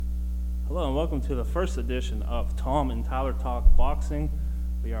Hello and welcome to the first edition of Tom and Tyler Talk Boxing.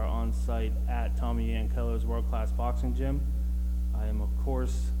 We are on site at Tommy Yankello's World Class Boxing Gym. I am, of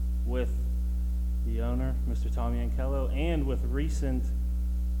course, with the owner, Mr. Tommy Yankello, and with recent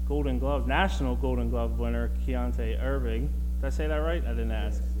National Golden Glove winner, Keontae Irving. Did I say that right? I didn't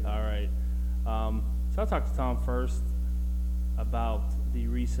ask. All right. So I'll talk to Tom first about the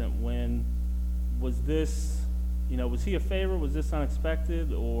recent win. Was this, was he a favorite? Was this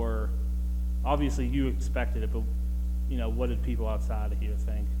unexpected? Or obviously you expected it, but, what did people outside of you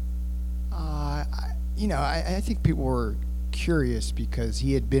think? I think people were curious because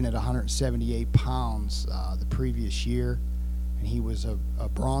he had been at 178 pounds the previous year, and he was a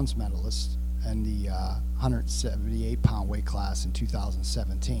bronze medalist in the 178-pound weight class in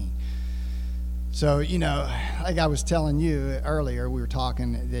 2017. So, like I was telling you earlier, we were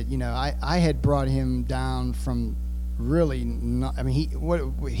talking that, I had brought him down from really not,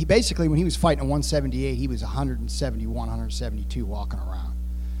 he basically, when he was fighting at 178, he was 171, 172 walking around.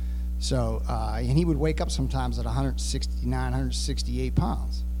 So, and he would wake up sometimes at 169, 168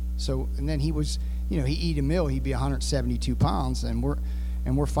 pounds. So, and then he was, he'd eat a meal, he'd be 172 pounds, and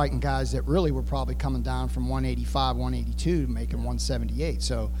we're fighting guys that really were probably coming down from 185, 182 to making 178.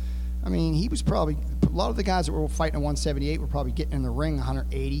 So, he was probably, a lot of the guys that were fighting at 178 were probably getting in the ring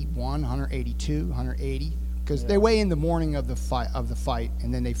 181, 182, 180, because they weigh in the morning of the fight,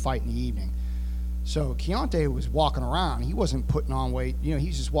 and then they fight in the evening. So Keontae was walking around. He wasn't putting on weight. He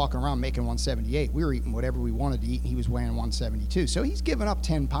was just walking around making 178. We were eating whatever we wanted to eat, and he was weighing 172. So he's given up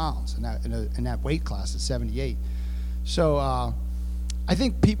 10 pounds in that weight class at 78. So I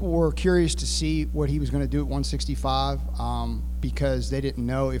think people were curious to see what he was going to do at 165 because they didn't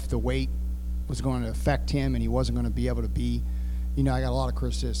know if the weight was going to affect him and he wasn't going to be able to be. I got a lot of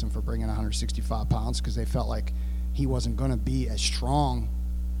criticism for bringing 165 pounds because they felt like he wasn't going to be as strong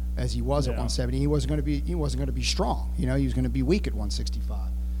as he was at 170. He wasn't going to be strong. He was going to be weak at 165.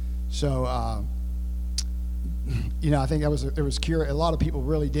 So, I think there was curious. A lot of people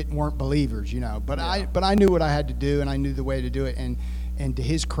really weren't believers. But I knew what I had to do, and I knew the way to do it. And to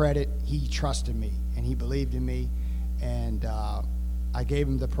his credit, he trusted me and he believed in me, and I gave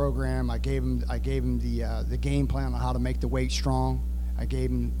him the program. I gave him the game plan on how to make the weight strong. I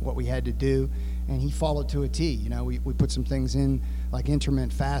gave him what we had to do, and he followed to a T. We put some things in like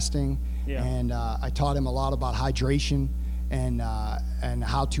intermittent fasting, and I taught him a lot about hydration and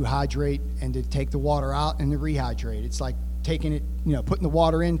how to hydrate and to take the water out and to rehydrate. It's like taking it, putting the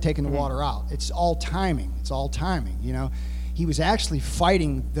water in, taking the water out. It's all timing. He was actually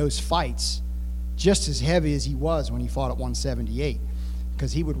fighting those fights just as heavy as he was when he fought at 178.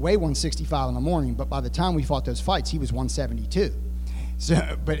 Because he would weigh 165 in the morning, but by the time we fought those fights, he was 172.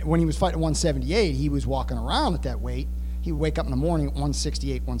 So, but when he was fighting 178, he was walking around at that weight. He would wake up in the morning at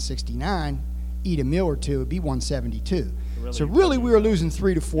 168, 169, eat a meal or two, it'd be 172. So really, we were losing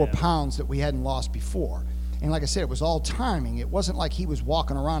 3 to 4 pounds that we hadn't lost before. And like I said, it was all timing. It wasn't like he was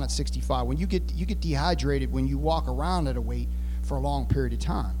walking around at 65. When you get dehydrated when you walk around at a weight for a long period of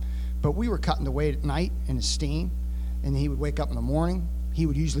time. But we were cutting the weight at night in his steam, and he would wake up in the morning. He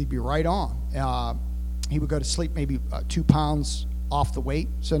would usually be right on. He would go to sleep maybe 2 pounds off the weight.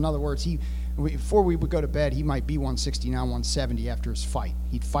 So in other words, before we would go to bed, he might be 169, 170 after his fight.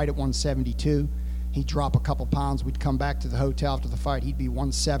 He'd fight at 172. He'd drop a couple pounds. We'd come back to the hotel after the fight. He'd be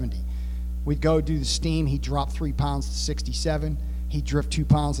 170. We'd go do the steam. He'd drop 3 pounds to 67. He'd drift 2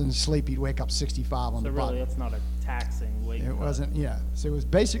 pounds into sleep. He'd wake up 65 on the body. So really, that's not a taxing weight. It wasn't, So it was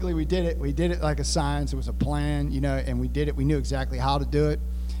basically we did it like a science. It was a plan, and we did it. We knew exactly how to do it,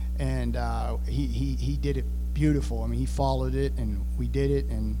 and he did it beautiful. He followed it, and we did it,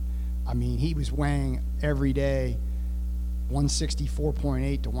 and he was weighing every day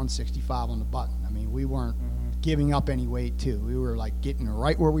 164.8 to 165 on the button. We weren't giving up any weight too. We were like getting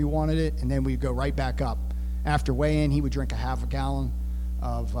right where we wanted it, and then we'd go right back up. After weigh-in, he would drink a half a gallon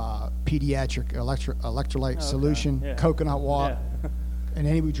of pediatric electrolyte solution, coconut water, and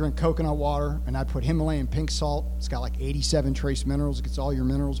then he would drink coconut water, and I'd put Himalayan pink salt. It's got like 87 trace minerals. It gets all your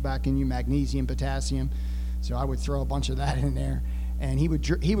minerals back in you, magnesium, potassium. So I would throw a bunch of that in there, and he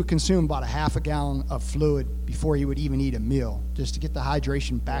would consume about a half a gallon of fluid before he would even eat a meal, just to get the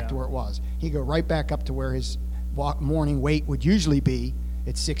hydration back to where it was. He'd go right back up to where his morning weight would usually be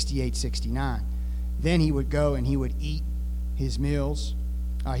at 68, 69. Then he would go and he would eat his meals.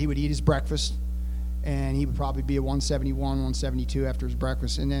 He would eat his breakfast, and he would probably be at 171, 172 after his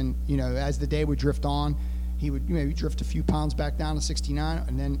breakfast. And then, as the day would drift on, he would maybe drift a few pounds back down to 69.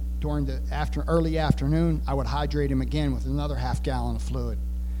 And then during the early afternoon, I would hydrate him again with another half gallon of fluid.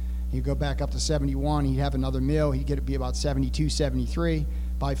 He'd go back up to 71. He'd have another meal. He'd be about 72, 73.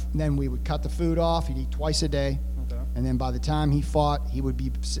 then we would cut the food off. He'd eat twice a day. Okay. And then by the time he fought, he would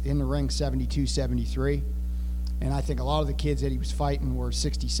be in the ring 72, 73. And I think a lot of the kids that he was fighting were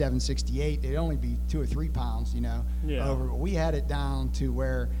 67, 68. They'd only be 2 or 3 pounds, Yeah. over. But we had it down to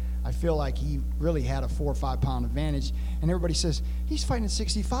where I feel like he really had a 4 or 5 pound advantage. And everybody says, he's fighting at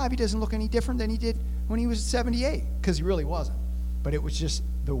 65. He doesn't look any different than he did when he was 78, because he really wasn't. But it was just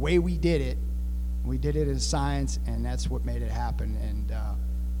the way we did it. We did it as science, and that's what made it happen. And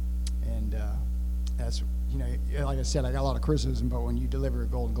that's, like I said, I got a lot of criticism, but when you deliver a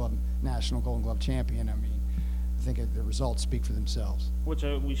national Golden Glove champion, I mean, I think the results speak for themselves. Which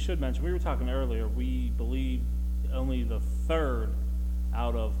we should mention, we were talking earlier, we believe only the third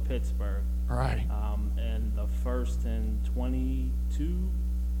out of Pittsburgh. Right. And the first in 22?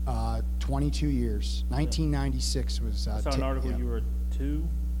 22 years. 1996 was. I saw an article you were 2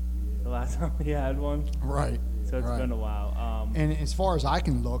 the last time we had one. Right. So it's been a while. And as far as I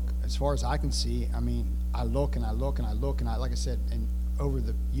can look, as far as I can see, I mean, I look and I look and I look and like I said, and over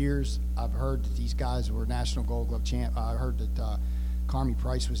the years, I've heard that these guys were national Gold Glove champ. I heard that Carmi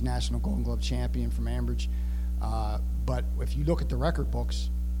Price was national Golden Glove champion from Ambridge. But if you look at the record books,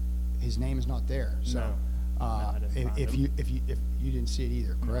 his name is not there. So No. I didn't find if him. you didn't see it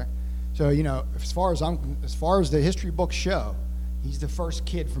either, correct? So as far as the history books show, he's the first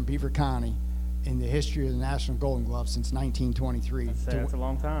kid from Beaver County in the history of the National Golden Gloves since 1923 That's a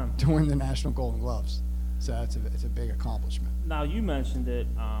long time. to win the National Golden Gloves. So it's a big accomplishment. Now, you mentioned it,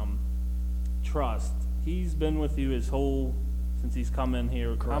 trust. He's been with you since he's come in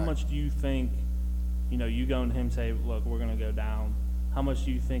here. How Correct. much do you think, you go to him and say, look, we're going to go down. How much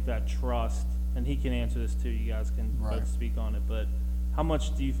do you think that trust, and he can answer this too, you guys can Right. both speak on it, but how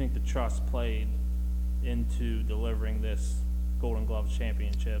much do you think the trust played into delivering this Golden Gloves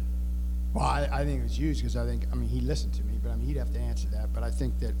championship? Well, I think it was huge because he listened to me, but he'd have to answer that. But I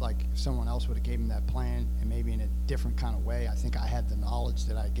think that if someone else would have gave him that plan and maybe in a different kind of way, I think I had the knowledge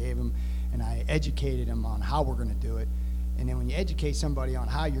that I gave him, and I educated him on how we're going to do it. And then when you educate somebody on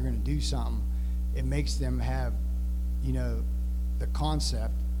how you're going to do something, it makes them have, the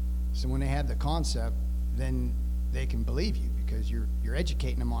concept. So when they have the concept, then they can believe you because you're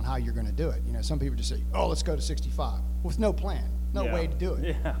educating them on how you're going to do it. Some people just say, "Oh, let's go to 65," with no plan. No Yeah. way to do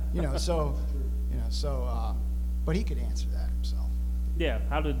it. Yeah. But he could answer that himself. Yeah,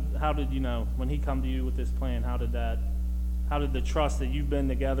 how did when he come to you with this plan, how did the trust that you've been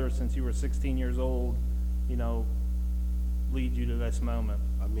together since you were 16 years old, lead you to this moment?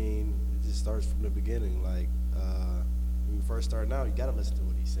 I mean, it just starts from the beginning. Like, when you first starting out, you got to listen to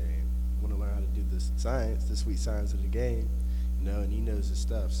what he's saying. You want to learn how to do this science, the sweet science of the game, and he knows his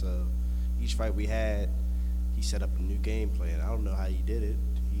stuff. So each fight we had, he set up a new game plan. I don't know how he did it.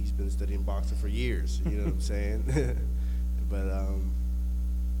 He's been studying boxing for years, you know what I'm saying? But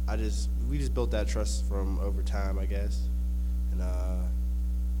we just built that trust from over time, I guess. And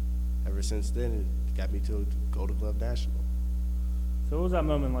ever since then, it got me to a Golden Glove National. So what was that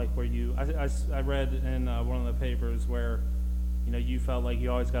moment like where I read in one of the papers where, you felt like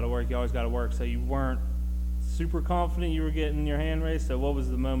you always got to work, so you weren't super confident you were getting your hand raised. So what was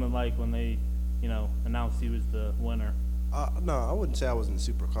the moment like when they, announced you as the winner? No, I wouldn't say I wasn't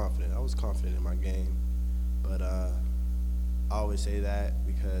super confident. I was confident in my game, but I always say that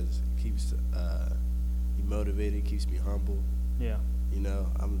because it keeps me motivated, keeps me humble. Yeah.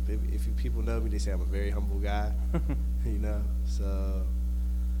 If people know me, they say I'm a very humble guy. So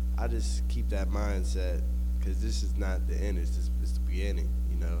I just keep that mindset because this is not the end; it's the beginning.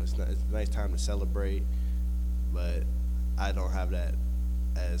 It's a nice time to celebrate, but I don't have that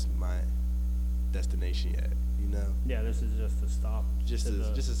as my destination yet. Yeah, this is just a stop. Just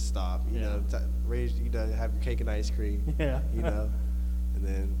a stop. Raise. Have your cake and ice cream. Yeah. And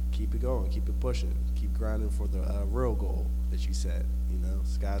then keep it going, keep it pushing, keep grinding for the real goal that you set.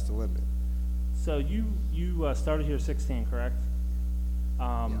 Sky's the limit. So you started here 16, correct?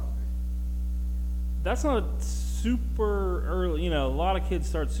 That's not super early. A lot of kids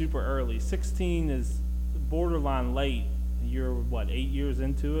start super early. 16 is borderline late. You're 8 years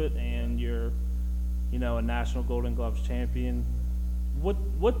into it, and you're, a national Golden Gloves champion.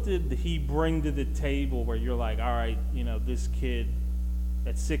 What did he bring to the table where you're like, all right, this kid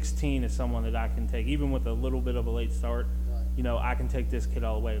at 16 is someone that I can take, even with a little bit of a late start. I can take this kid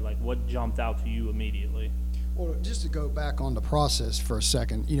all the way. Like, what jumped out to you immediately? Well, just to go back on the process for a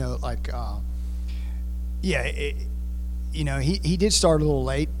second, he did start a little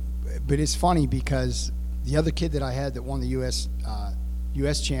late, but it's funny because the other kid that I had that won the U.S.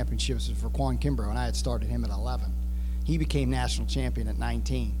 championships was Raquan Kimbrough, and I had started him at 11. He became national champion at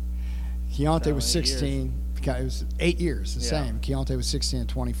 19. Keontae was 16. It was 8 years, the same. Keontae was 16 and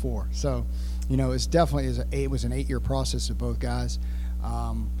 24. So, you know, it's definitely it was an 8-year process of both guys.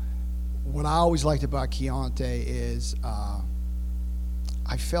 What I always liked about Keontae is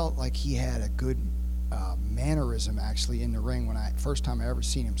I felt like he had a good mannerism actually in the ring when first time I ever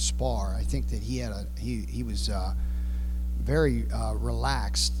seen him spar. I think that he was very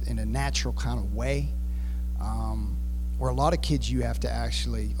relaxed in a natural kind of way. Where a lot of kids you have to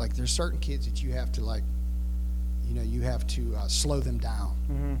actually, like, there's certain kids that you have to, like, you know, you have to slow them down.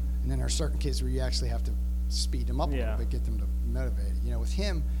 And then there are certain kids where you actually have to speed them up a little bit, get them to motivate. You know, with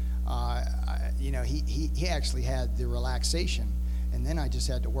him, you know, he actually had the relaxation, and then I just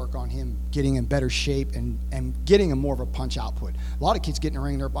had to work on him getting in better shape and getting him more of a punch output. A lot of kids get in the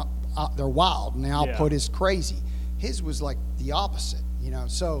ring, they're wild, and the output is crazy. His was like the opposite, you know.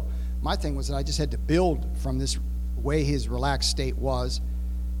 So my thing was that I just had to build from this way his relaxed state was,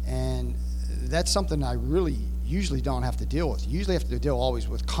 and that's something I really usually don't have to deal with. You usually have to deal always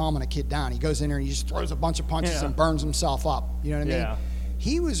with calming a kid down. He goes in there and he just throws a bunch of punches and burns himself up. You know what I mean?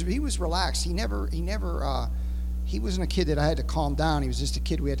 He was relaxed. He wasn't a kid that I had to calm down. He was just a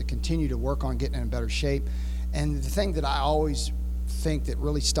kid we had to continue to work on getting in better shape. And the thing that I always think that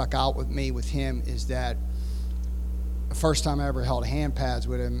really stuck out with me with him is that the first time I ever held hand pads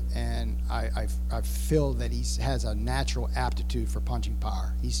with him, and I feel that he has a natural aptitude for punching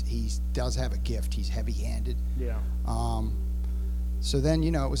power. He does have a gift. He's heavy-handed. So then,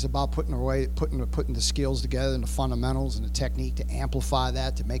 you know, it was about putting the skills together and the fundamentals and the technique to amplify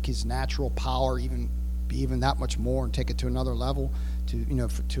that, to make his natural power be even that much more and take it to another level, to, you know,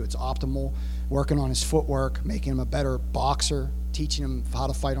 to its optimal. Working on his footwork, making him a better boxer, teaching him how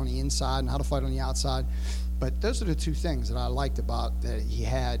to fight on the inside and how to fight on the outside. But those are the two things that I liked about that he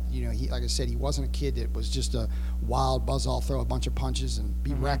had. You know, like I said, he wasn't a kid that was just a wild buzzsaw, throw a bunch of punches and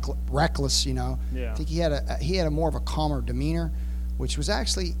be reckless. You know, I think he had a more of a calmer demeanor, which was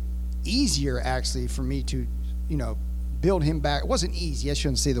actually easier for me to, you know, build him back. It wasn't easy. I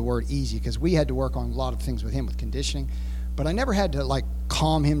shouldn't say the word easy, because we had to work on a lot of things with him with conditioning, but I never had to like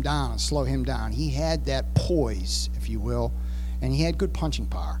calm him down and slow him down. He had that poise, if you will, and he had good punching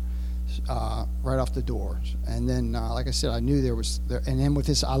power. Right off the doors. And then, like I said, I knew and then with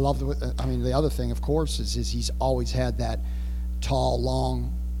this, the other thing, of course, is he's always had that tall,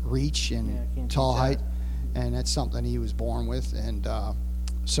 long reach and tall height, and that's something he was born with. And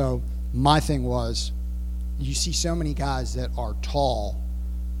so my thing was, you see so many guys that are tall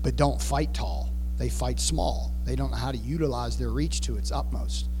but don't fight tall. They fight small. They don't know how to utilize their reach to its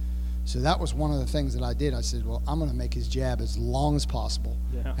utmost. So that was one of the things that I did. I said, well, I'm going to make his jab as long as possible,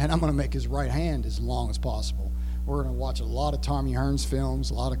 and I'm going to make his right hand as long as possible. We're going to watch a lot of Tommy Hearns films,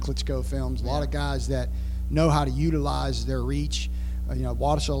 a lot of Klitschko films, a lot of guys that know how to utilize their reach. You know,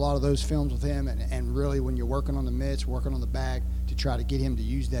 watch a lot of those films with him, and really when you're working on the mitts, working on the bag, to try to get him to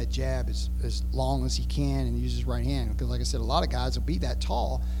use that jab as long as he can and use his right hand. Because like I said, a lot of guys will be that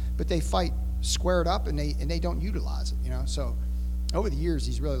tall, but they fight squared up and they don't utilize it, you know. So over the years,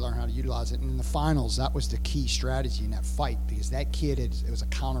 he's really learned how to utilize it. And in the finals, that was the key strategy in that fight, because that kid it was a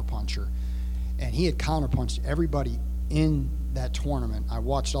counterpuncher, and he had counterpunched everybody in that tournament. I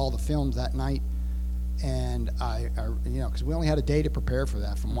watched all the films that night, and I you know, because we only had a day to prepare for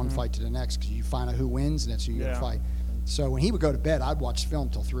that, from one fight to the next, because you find out who wins, and that's who you're going to fight. So when he would go to bed, I'd watch film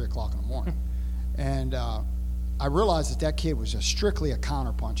till 3 o'clock in the morning. And I realized that kid was strictly a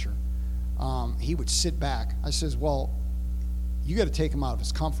counterpuncher. He would sit back. I says, well, you got to take him out of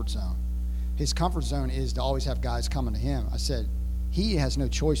his comfort zone. His comfort zone is to always have guys coming to him. I said, he has no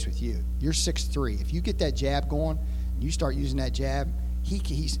choice with you. You're 6'3". If you get that jab going, and you start using that jab,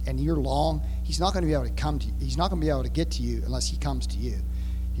 and you're long, he's not going to be able to come to you. He's not going to be able to get to you unless he comes to you.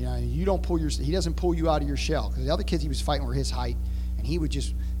 You know, he doesn't pull you out of your shell. Because the other kids he was fighting were his height, and he would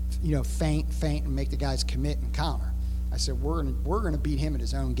just, you know, feint, and make the guys commit and counter. I said, we're going to beat him at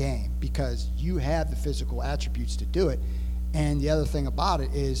his own game, because you have the physical attributes to do it. And the other thing about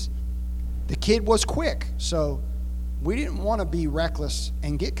it is the kid was quick, so we didn't want to be reckless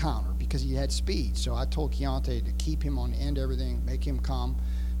and get counter, because he had speed. So I told Keontae to keep him on the end of everything, make him come,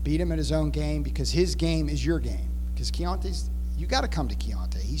 beat him at his own game, because his game is your game. Because you got to come to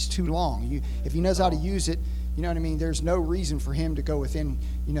Keontae. He's too long. If he knows how to use it, you know what I mean? There's no reason for him to go within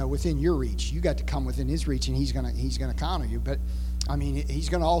your reach. You got to come within his reach, and he's gonna counter you. But I mean, he's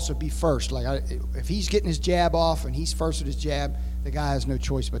going to also be first. Like, if he's getting his jab off and he's first with his jab, the guy has no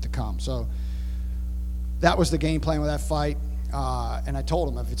choice but to come. So that was the game plan with that fight. And I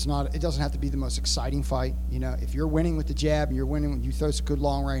told him, it doesn't have to be the most exciting fight. You know, if you're winning with the jab and you're winning when you throw some good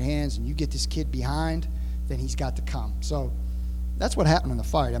long right hands and you get this kid behind, then he's got to come. So that's what happened in the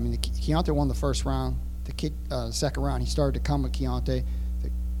fight. I mean, Keontae won the first round. the kid, second round, he started to come with Keontae.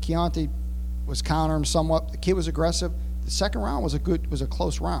 Keontae was countering somewhat. The kid was aggressive. The second round was a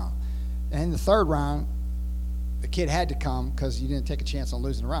close round. And in the third round, the kid had to come because you didn't take a chance on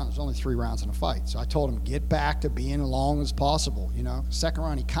losing the round. There's only 3 rounds in a fight. So I told him, get back to being as long as possible, you know. Second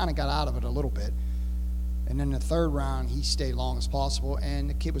round, he kind of got out of it a little bit. And then the third round, he stayed long as possible. And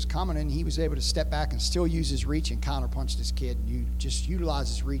the kid was coming, and he was able to step back and still use his reach and counterpunch this kid. You just utilize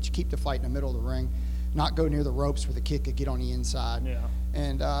his reach, keep the fight in the middle of the ring, not go near the ropes where the kid could get on the inside. Yeah.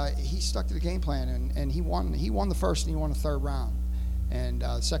 And he stuck to the game plan, and he won. He won the first, and he won the third round. And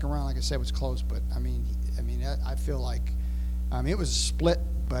the second round, like I said, was close. But I mean, I feel like it was a split.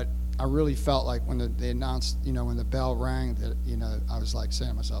 But I really felt like when they announced, you know, when the bell rang, that, you know, I was like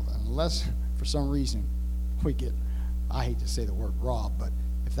saying to myself, unless for some reason we get, I hate to say the word robbed, but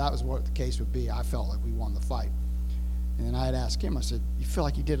if that was what the case would be, I felt like we won the fight. And then I had asked him, I said, you feel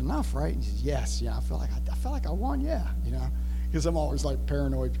like you did enough, right? And he says, yes. Yeah, I feel like I won, yeah, you know, because I'm always like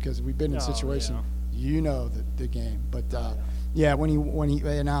paranoid because we've been in a situation, you know, the game. But yeah, when he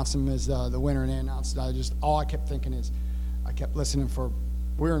they announced him as the winner, and they announced it, all I kept thinking is, I kept listening for,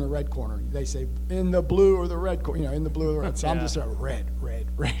 we're in the red corner. They say in the blue or the red corner, you know, in the blue or the red. So I'm just red.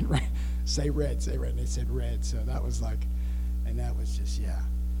 Say red. And they said red. So that was like, and that was just, it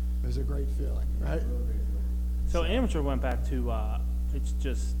was a great feeling, right? So amateur went back to, it's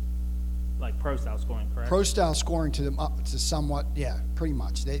just like pro style scoring, correct? Pro style scoring to them up to somewhat, pretty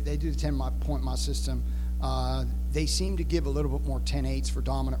much. They do the 10-point my system. They seem to give a little bit more 10-8s for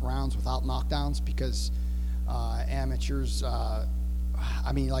dominant rounds without knockdowns because amateurs, I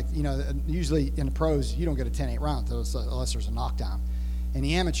mean, like, you know, usually in the pros, you don't get a 10-8 round unless there's a knockdown. And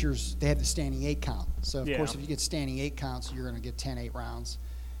the amateurs, they have the standing 8 count. So, of course, if you get standing 8 counts, you're going to get 10-8 rounds.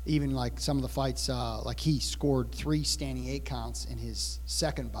 Even like some of the fights, like he scored 3 standing 8 counts in his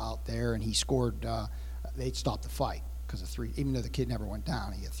second bout there, and he scored, they stopped the fight because of 3, even though the kid never went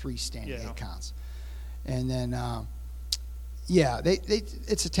down, he had 3 standing 8 counts. And then,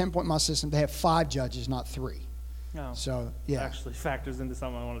 it's a 10-point my system. They have 5 judges, not 3. Oh, so, actually factors into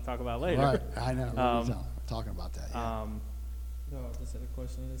something I want to talk about later. Right, I know. We're talking about that. I just had a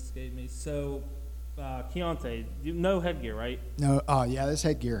question that escaped me. So, Keontae, no headgear, right? No, there's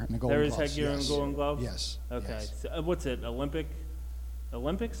headgear in the golden gloves. There is headgear in golden gloves? Yes. Okay. Yes. So, what's it,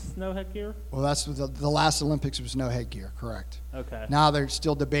 Olympics, no headgear? Well, that's the last Olympics was no headgear, correct. Okay. Now they're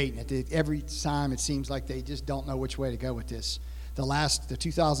still debating it. Every time it seems like they just don't know which way to go with this. The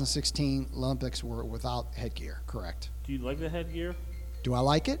 2016 Olympics were without headgear, correct. Do you like the headgear? Do I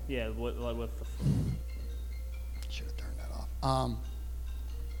like it? Yeah, with the... Should have turned that off.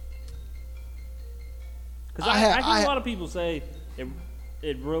 Because I hear a lot of people say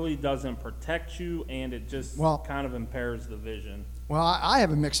it really doesn't protect you, and it just kind of impairs the vision. Well, I have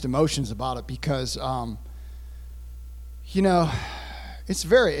mixed emotions about it because, you know, it's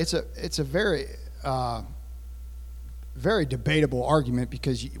a very very debatable argument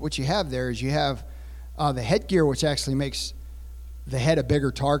because what you have there is you have the headgear, which actually makes the head a bigger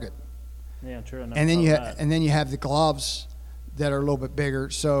target. Yeah, true. And then you have the gloves that are a little bit bigger.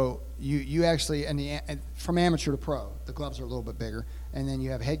 So you actually and from amateur to pro, the gloves are a little bit bigger, and then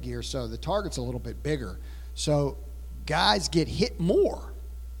you have headgear, so the target's a little bit bigger. So guys get hit more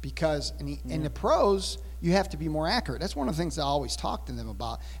because in the pros you have to be more accurate. That's one of the things I always talk to them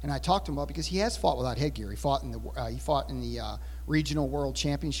about, and I talked to him about because he has fought without headgear. He fought in the regional world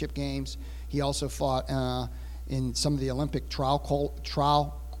championship games. He also fought in some of the Olympic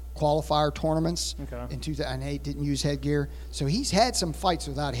trial qualifier tournaments in 2008. Didn't use headgear, so he's had some fights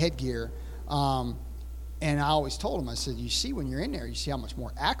without headgear. And I always told him, I said, you see when you're in there, you see how much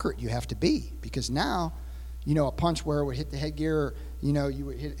more accurate you have to be because now, you know, a punch where it would hit the headgear, or, you know, you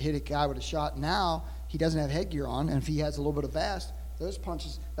would hit a guy with a shot. Now he doesn't have headgear on, and if he has a little bit of vest, those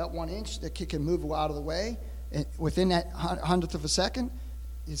punches, that 1 inch, the kid can move out of the way, and within that 100th of a second,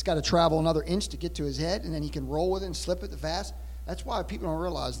 he's got to travel another inch to get to his head, and then he can roll with it and slip it the fast. That's why people don't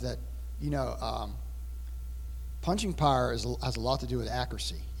realize that, you know, punching power has a lot to do with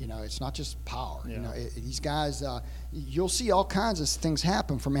accuracy. You know, it's not just power. Yeah. You know, these guys, you'll see all kinds of things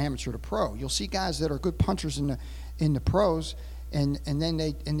happen from amateur to pro. You'll see guys that are good punchers in the pros, and then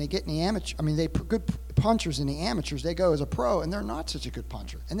they get in the amateur. I mean, they good punchers in the amateurs. They go as a pro, and they're not such a good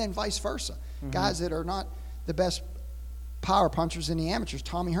puncher, and then vice versa. Mm-hmm. Guys that are not the best power punchers in the amateurs.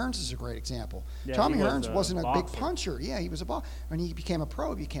 Tommy Hearns is a great example. Yeah, Tommy Hearns wasn't a big puncher. Yeah, he was a boxer. When he became a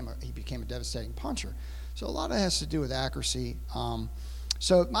pro, he became a devastating puncher. So a lot of it has to do with accuracy.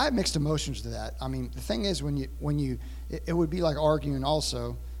 So I have mixed emotions to that. I mean, the thing is, it would be like arguing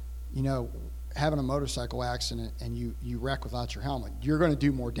also, you know, having a motorcycle accident and you wreck without your helmet. You're going to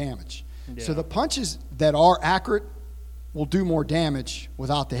do more damage. So Yeah. the punches that are accurate will do more damage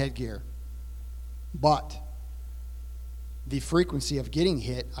without the headgear. But the frequency of getting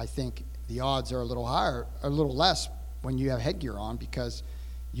hit, I think the odds are a little higher, a little less when you have headgear on, because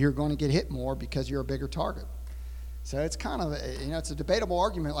you're going to get hit more because you're a bigger target. So it's kind of, it's a debatable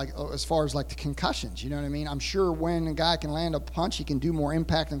argument, like as far as like the concussions, you know what I mean? I'm sure when a guy can land a punch, he can do more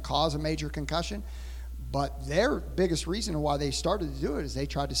impact and cause a major concussion. But their biggest reason why they started to do it is they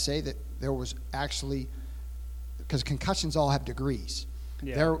tried to say that there was actually, because concussions all have degrees.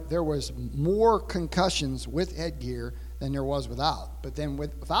 Yeah. There was more concussions with headgear than there was without. But then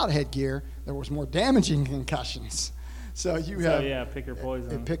without headgear, there was more damaging concussions. So Pick your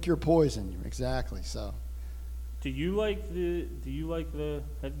poison. Pick your poison, exactly. So. Do you like the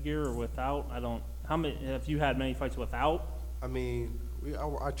headgear or without? How many have you had many fights without? I mean,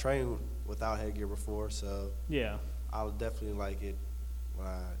 I trained without headgear before, so Yeah. I'll definitely like it when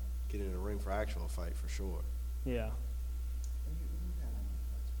I get in the ring for actual fight for sure. Yeah.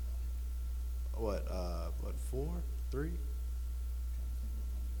 What 4, 3?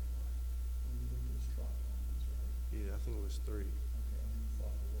 Yeah, I think it was 3.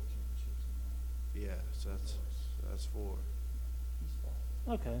 Yeah, so that's 4.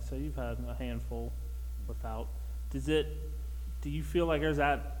 Okay, so you've had a handful without. Do you feel like there's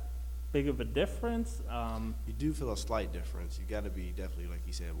that big of a difference? You do feel a slight difference. You got to be definitely, like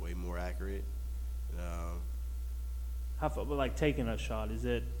you said, way more accurate. Like taking a shot, is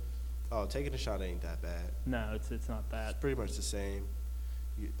it? Oh, taking a shot ain't that bad. No, it's not that. It's pretty much the same.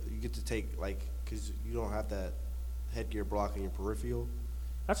 You get to take, because you don't have that headgear blocking your peripheral.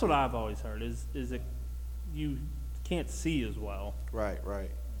 That's what I've always heard. Is it you can't see as well? Right.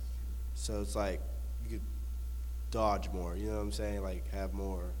 So it's like you could dodge more. You know what I'm saying? Like have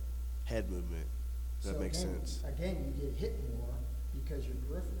more head movement. If that makes sense. Again, you get hit more because you're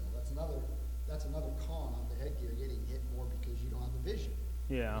peripheral. That's another con of the headgear, getting hit more because you don't have the vision.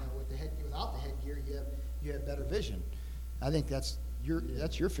 Yeah. Without the headgear, you have better vision. I think that's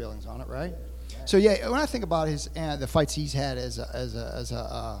your feelings on it, right? So yeah, when I think about the fights he's had as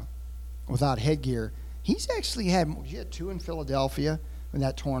without headgear, he's actually had 2 in Philadelphia in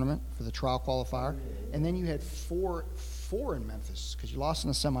that tournament for the trial qualifier, and then you had four in Memphis because you lost in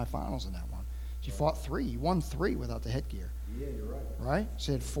the semifinals in that one. You fought 3, you won 3 without the headgear. Yeah, you're right. Right?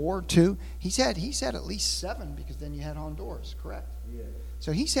 So he had 4, 2. He's had at least 7 because then you had Honduras, correct? Yeah.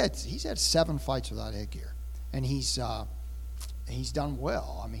 So he's had 7 fights without headgear, and he's done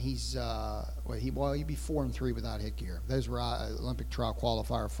well. I mean, he'd be 4-3 without headgear. Those were Olympic trial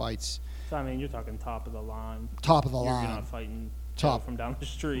qualifier fights. So I mean, you're talking top of the line. Top of the You're line. not fighting Top. from down the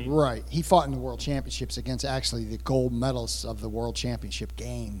street. Right. He fought in the World Championships against actually the gold medalists of the World Championship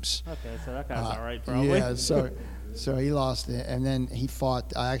games. Okay, so that guy's all right, probably. Yeah. So he lost it, and then he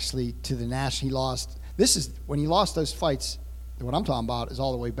fought actually to the national. He lost. This is when he lost those fights. What I'm talking about is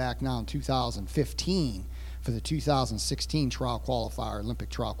all the way back now in 2015 for the 2016 trial qualifier, Olympic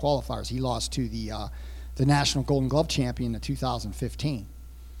trial qualifiers. He lost to the national Golden Glove champion in 2015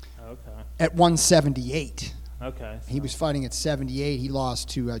 Okay. at 178. Okay. He was fighting at 78. He lost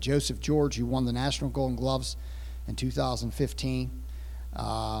to Joseph George, who won the national Golden Gloves in 2015.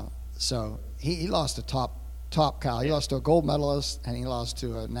 So he lost a top guy. He lost to a gold medalist, and he lost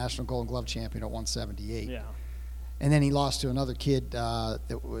to a national Golden Glove champion at 178. Yeah. And then he lost to another kid that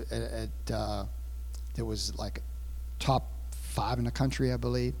was like top 5 in the country, I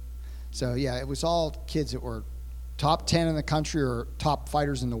believe. So yeah, it was all kids that were top 10 in the country or top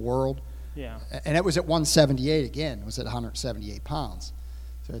fighters in the world. Yeah. And it was at 178 again. It was at 178 pounds.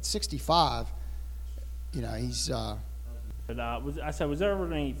 So at 65, he's. But was there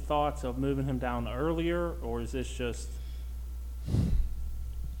ever any thoughts of moving him down earlier, or is this just?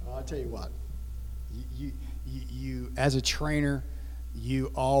 I'll tell you what. You as a trainer,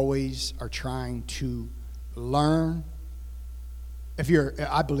 you always are trying to learn.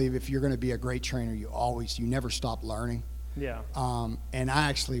 I believe if you're going to be a great trainer, you never stop learning. Yeah. And I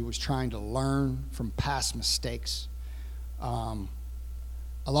actually was trying to learn from past mistakes. A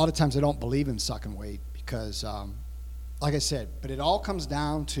lot of times I don't believe in sucking weight because, like I said, but it all comes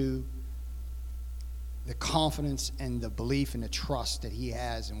down to the confidence and the belief and the trust that he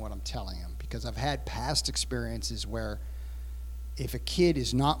has in what I'm telling him. Because I've had past experiences where if a kid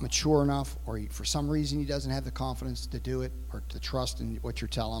is not mature enough or for some reason he doesn't have the confidence to do it or the trust in what you're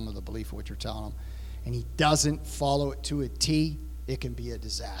telling him or the belief of what you're telling him, and he doesn't follow it to a T, it can be a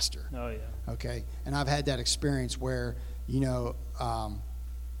disaster. Oh, yeah. Okay? And I've had that experience where, without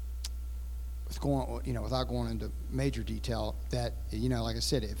going into major detail, that, like I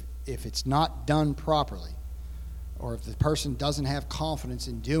said, if it's not done properly or if the person doesn't have confidence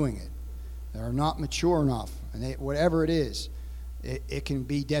in doing it, that are not mature enough, and whatever it is, it can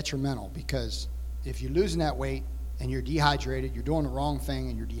be detrimental, because if you're losing that weight and you're dehydrated, you're doing the wrong thing,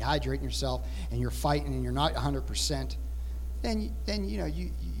 and you're dehydrating yourself, and you're fighting, and you're not 100%, then you know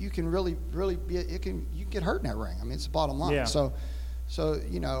you can really be you can get hurt in that ring. I mean, it's the bottom line. Yeah. So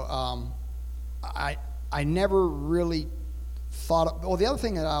you know, I never really thought. Well, the other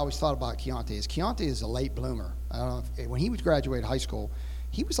thing that I always thought about Keontae is a late bloomer. I don't know if, when he was graduated high school,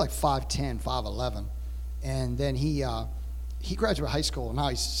 he was like 5'10", 5'11", and then he graduated high school, and now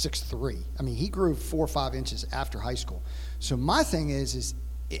he's 6'3". I mean, he grew 4 or 5 inches after high school. So my thing is,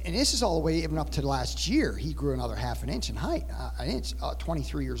 and this is all the way even up to last year, he grew another half an inch in height,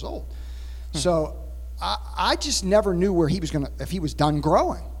 23 years old. So I just never knew where he was if he was done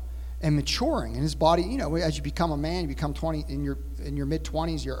growing and maturing, and his body, you know, as you become a man, you become 20 in your mid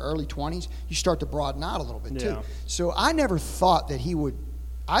 20s, your early 20s, you start to broaden out a little bit too. So I never thought that he would.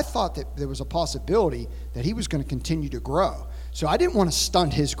 I thought that there was a possibility that he was going to continue to grow. So I didn't want to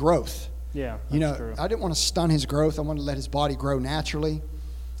stunt his growth. Yeah, that's you know, true. I didn't want to stunt his growth. I wanted to let his body grow naturally.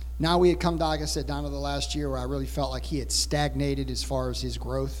 Now we had come down, like I said, down to the last year where I really felt like he had stagnated as far as his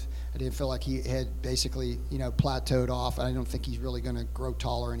growth. I didn't feel like he had basically, you know, plateaued off. I don't think he's really going to grow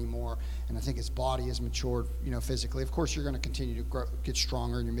taller anymore. And I think his body has matured, you know, physically. Of course, you're going to continue to grow, get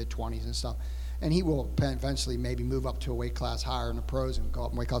stronger in your mid-20s and stuff. And he will eventually maybe move up to a weight class higher in the pros and go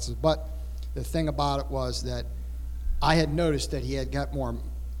up in weight classes. But the thing about it was that I had noticed that he had got more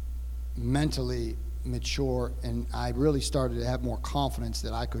mentally mature, and I really started to have more confidence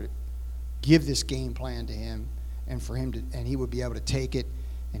that I could give this game plan to him, and for him to, and he would be able to take it,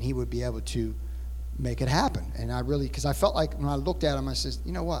 and he would be able to make it happen. And I really, because I felt like when I looked at him, I said,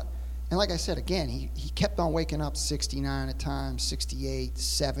 you know what? And like I said, again, he kept on waking up 69 at times, 68,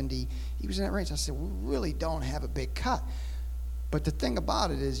 70. He was in that range. I said, we really don't have a big cut. But the thing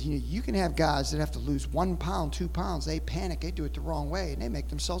about it is, you can have guys that have to lose 1 pound, 2 pounds. They panic. They do it the wrong way, and they make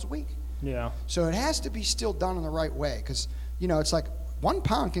themselves weak. Yeah. So it has to be still done in the right way, because, you know, it's like 1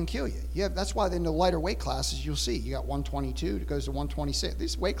 pound can kill you. That's why in the lighter weight classes, you'll see you got 122 that goes to 126.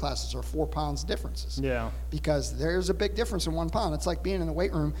 These weight classes are 4 pounds differences. Yeah. Because there's a big difference in 1 pound. It's like being in the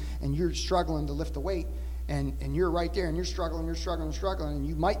weight room and you're struggling to lift the weight, and you're right there and you're struggling, and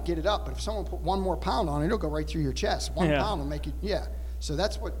you might get it up, but if someone put 1 more pound on it, it'll go right through your chest. 1 pound will make you, So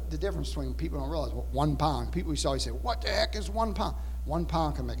that's what the difference between people don't realize. 1 pound. People used to always say, what the heck is 1 pound? 1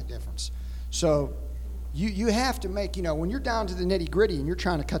 pound can make a difference. So you have to make, you know, when you're down to the nitty gritty and you're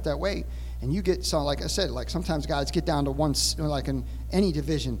trying to cut that weight, and you get, so like I said, like sometimes guys get down to one, like in any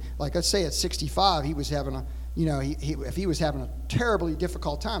division, like let's say at 65, he was having a, you know, if he was having a terribly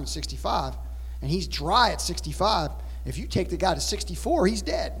difficult time at 65, and he's dry at 65, if you take the guy to 64, he's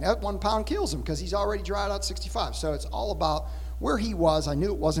dead. That 1 pound kills him because he's already dried out 65. So it's all about where he was. I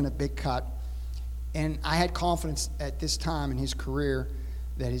knew it wasn't a big cut, and I had confidence at this time in his career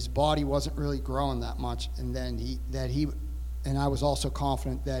that his body wasn't really growing that much, and then and I was also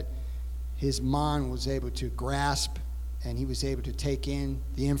confident that his mind was able to grasp, and he was able to take in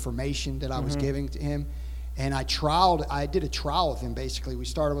the information that I was giving to him. And I did a trial with him, basically. We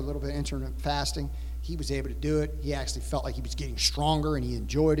started with a little bit of intermittent fasting. He was able to do it. He actually felt like he was getting stronger, and he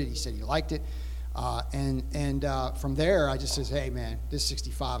enjoyed it. He said he liked it. And from there, I just says, hey, man, this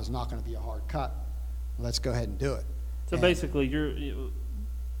 65 is not going to be a hard cut. Let's go ahead and do it. So basically,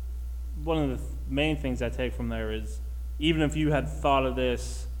 one of the main things I take from there is, even if you had thought of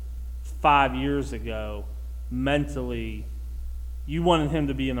this 5 years ago, mentally, you wanted him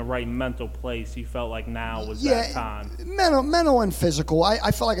to be in the right mental place. You felt like now was that time. Mental and physical.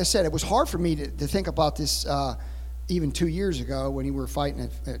 I felt like I said, it was hard for me to think about this even 2 years ago when we were fighting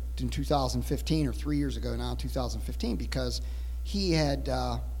in 2015, or 3 years ago now, 2015, because he had,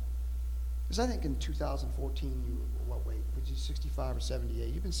 because I think in 2014, you were what weight? Was you 65 or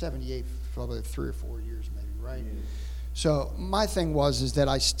 78? You've been 78 for probably 3 or 4 years maybe, right? Yeah. So my thing is that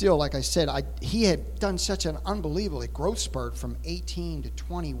I still, like I said, he had done such an unbelievable growth spurt from 18 to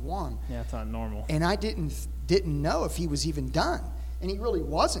 21. Yeah, it's not normal. And I didn't know if he was even done, and he really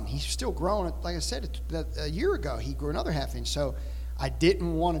wasn't. He's still growing. Like I said, a year ago he grew another half inch. So I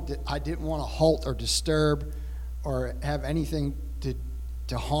didn't want to halt or disturb or have anything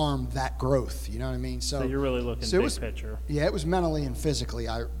to harm that growth. You know what I mean? So you're really looking big picture. Yeah, it was mentally and physically.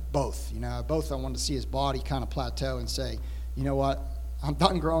 Both. I wanted to see his body kind of plateau and say, you know what, I'm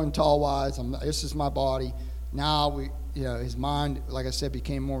done growing tall-wise. This is my body. Now his mind, like I said,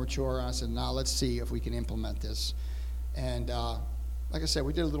 became more mature. And I said, now let's see if we can implement this. And like I said,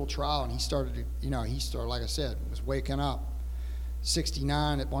 we did a little trial, and he started, like I said, was waking up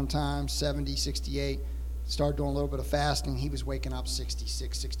 69 at one time, 70, 68. started doing a little bit of fasting. He was waking up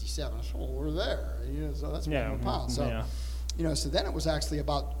 66, 67. I said, well, we're there. So that's Yeah, 100 pounds. So, yeah. So then it was actually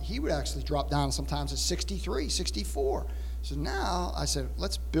he would actually drop down sometimes at 63, 64. So now I said,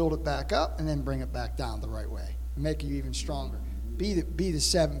 let's build it back up and then bring it back down the right way and make you even stronger. Be the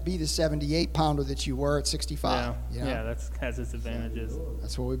 78 pounder that you were at 65. Yeah, that has its advantages.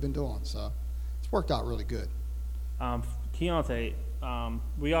 That's what we've been doing. So it's worked out really good. Keontae,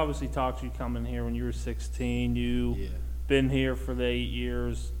 we obviously talked to you coming here when you were 16. You been here for the 8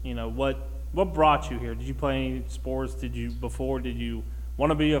 years. What brought you here? Did you play any sports? Did you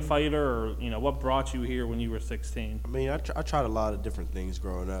want to be a fighter, or what brought you here when you were 16? I mean, I tried a lot of different things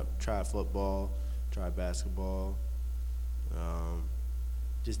growing up. Tried football, tried basketball.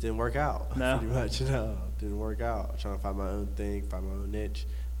 Just didn't work out. No. Pretty much, didn't work out. Trying to find my own thing, find my own niche.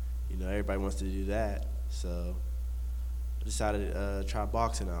 Everybody wants to do that, so I decided to try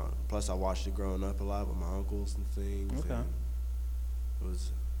boxing out. Plus, I watched it growing up a lot with my uncles and things. Okay. And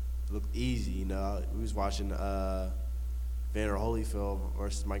it looked easy, We was watching Vander Holyfield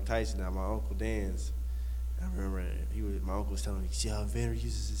versus Mike Tyson at my Uncle Dan's. And I remember my uncle was telling me, see how Vander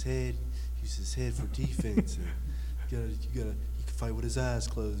uses his head for defense. And he can fight with his eyes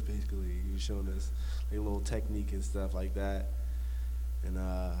closed, basically. He was showing us a little technique and stuff like that. And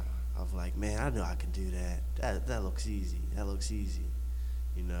I was like, man, I know I can do that. That looks easy.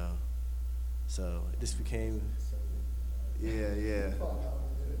 So this became, yeah.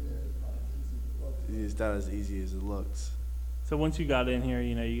 It's not as easy as it looks. So once you got in here,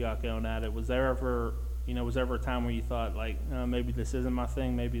 you got going at it. Was there ever a time where you thought, like, maybe this isn't my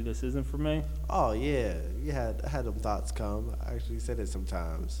thing, maybe this isn't for me? Oh yeah, I had them thoughts come. I actually said it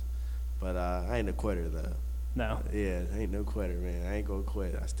sometimes, but I ain't a quitter though. No. Yeah, I ain't no quitter, man. I ain't gonna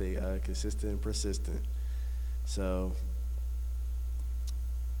quit. I stay consistent and persistent. So.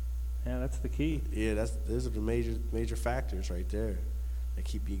 Yeah, that's the key. Yeah, those are the major factors right there that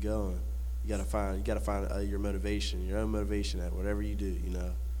keep you going. You gotta find your motivation, your own motivation at whatever you do.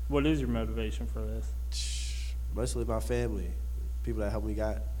 What is your motivation for this? Mostly my family, people that helped me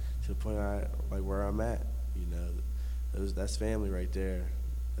got to the point where I'm at. That's family right there.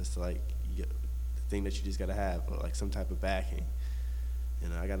 That's like the thing that you just gotta have, like some type of backing.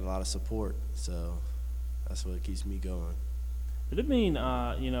 I got a lot of support, so that's what keeps me going. Did it mean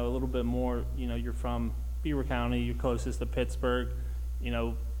a little bit more? You're from Beaver County, you're closest to Pittsburgh.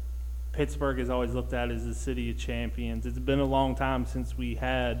 Pittsburgh is always looked at as the city of champions. It's been a long time since we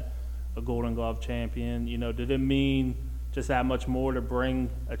had a Golden Glove champion. Did it mean just that much more to bring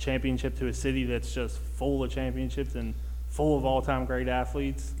a championship to a city that's just full of championships and full of all-time great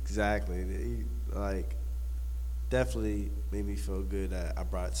athletes? Exactly. Definitely made me feel good that I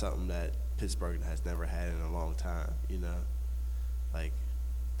brought something that Pittsburgh has never had in a long time.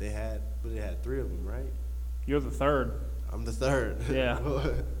 They had 3 of them, right? You're the third. I'm the third. Yeah.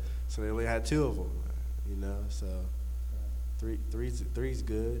 So they only had 2 of them, So three's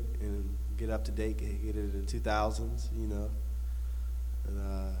good, and get up to date, get it in the 2000s, And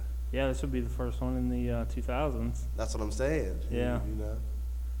yeah, this would be the first one in the 2000s. That's what I'm saying. Yeah.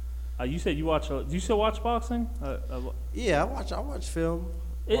 You said you watch. Do you still watch boxing? Yeah, I watch film.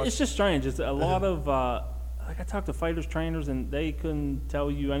 It's just strange. It's a lot of I talked to fighters, trainers, and they couldn't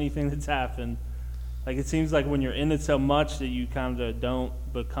tell you anything that's happened. It seems like when you're in it so much that you kind of don't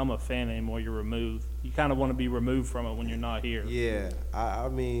become a fan anymore. You're removed. You kind of want to be removed from it when you're not here. Yeah, I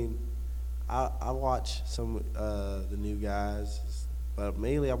mean, I watch some the new guys, but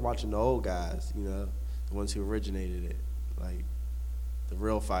mainly I'm watching the old guys. The ones who originated it, like the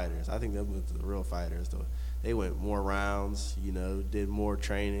real fighters. I think them were the real fighters. They went more rounds. Did more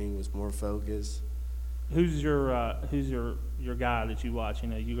training, was more focused. Who's your guy that you watch?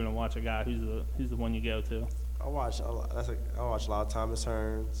 You're gonna watch a guy who's the one you go to. I watch a lot of Thomas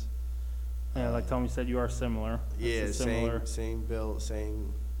Hearns. Yeah, like Tommy said, you are similar. Yeah, similar. same build,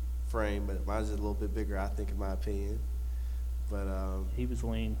 same frame, but mine's a little bit bigger, I think, in my opinion. But he was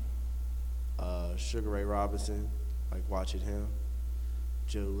lean. Sugar Ray Robinson, like watching him.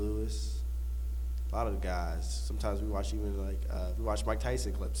 Joe Louis, a lot of the guys. Sometimes we watch we watch Mike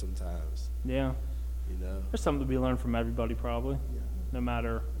Tyson clips sometimes. Yeah. There's something to be learned from everybody, probably. Yeah. No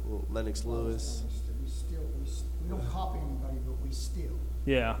matter. Lennox Lewis. We don't copy anybody, but we steal.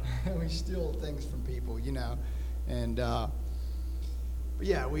 Yeah. We steal things from people, and but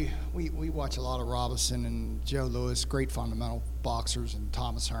yeah, we watch a lot of Robinson and Joe Louis, great fundamental boxers, and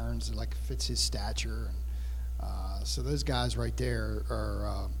Thomas Hearns, fits his stature, and so those guys right there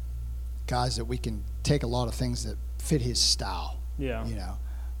are guys that we can take a lot of things that fit his style. Yeah.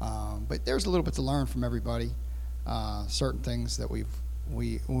 But there's a little bit to learn from everybody. Certain things that we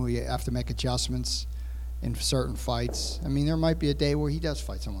have to make adjustments, in certain fights. I mean, there might be a day where he does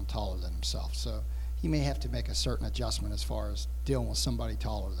fight someone taller than himself, so he may have to make a certain adjustment as far as dealing with somebody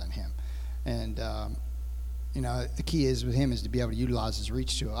taller than him. And the key is with him is to be able to utilize his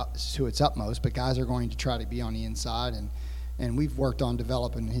reach to its utmost. But guys are going to try to be on the inside, and we've worked on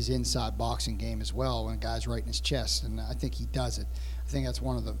developing his inside boxing game as well. When a guy's right in his chest, and I think he does it. I think that's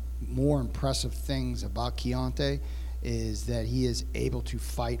one of the more impressive things about Keontae is that he is able to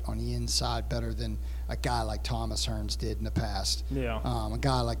fight on the inside better than a guy like Thomas Hearns did in the past. Yeah. A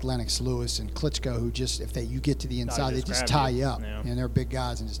guy like Lennox Lewis and Klitschko, who just you get to the inside, they just grab tie you. you up, Yeah. and they're big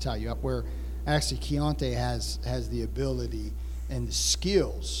guys and just tie you up. Where actually Keontae has the ability and the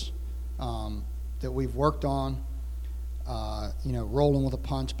skills that we've worked on. Rolling with a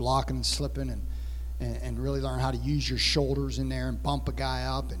punch, blocking and slipping, and really learn how to use your shoulders in there and bump a guy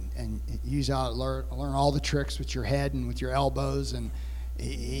up and learn all the tricks with your head and with your elbows, and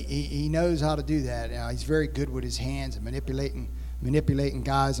he knows how to do that. He's very good with his hands and manipulating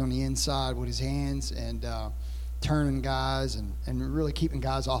guys on the inside with his hands and turning guys and really keeping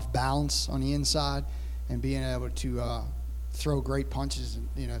guys off balance on the inside and being able to throw great punches,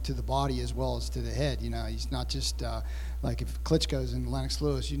 to the body as well as to the head. He's not just like if Klitschko's in Lennox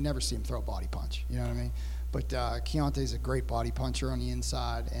Lewis, you'd never see him throw a body punch. You know what I mean? But Keontae's a great body puncher on the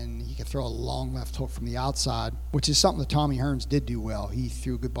inside, and he can throw a long left hook from the outside, which is something that Tommy Hearns did do well. He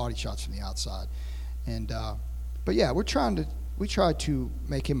threw good body shots from the outside, and but yeah, we try to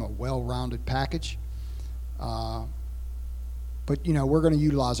make him a well-rounded package. But we're going to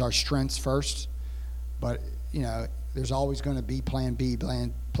utilize our strengths first, but there's always going to be plan B,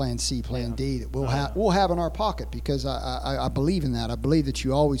 plan C, plan D that we'll have in our pocket, because I believe in that. I believe that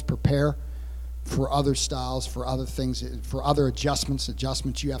you always prepare for other styles, for other things, for other adjustments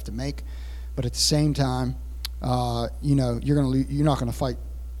you have to make. But at the same time, you're not going to fight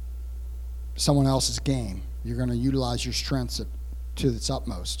someone else's game. You're going to utilize your strengths to its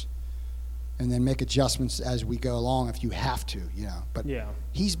utmost, and then make adjustments as we go along if you have to. But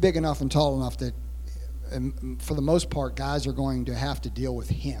he's big enough and tall enough that, for the most part, guys are going to have to deal with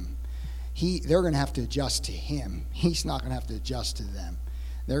him. They're going to have to adjust to him. He's not going to have to adjust to them.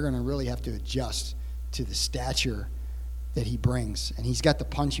 They're going to really have to adjust to the stature that he brings. And he's got the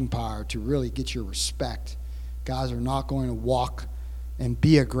punching power to really get your respect. Guys are not going to walk and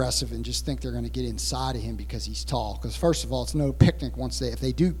be aggressive and just think they're going to get inside of him because he's tall. Because first of all, it's no picnic if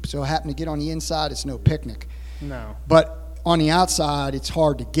they do so happen to get on the inside, it's no picnic. No. But on the outside, it's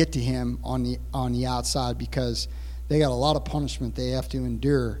hard to get to him on the outside, because they got a lot of punishment they have to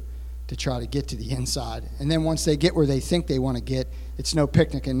endure to try to get to the inside. And then once they get where they think they want to get, it's no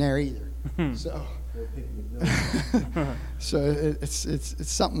picnic in there either. So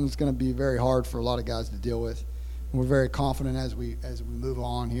it's something that's going to be very hard for a lot of guys to deal with. And we're very confident as we move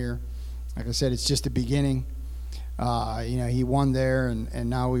on here. Like I said, it's just the beginning. He won there, and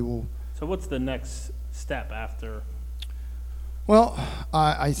now we will. So what's the next step after? Well,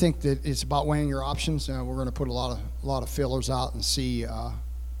 I think that it's about weighing your options. We're going to put a lot of fillers out and see,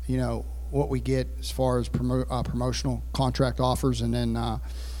 what we get as far as promotional contract offers, and then, our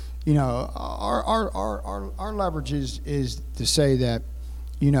leverage is to say that,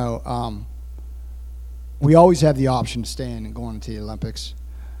 we always have the option to stay in and going into the Olympics.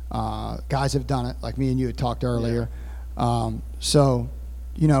 Guys have done it, like me and you had talked earlier. Yeah.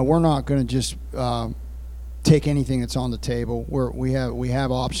 We're not going to just take anything that's on the table. We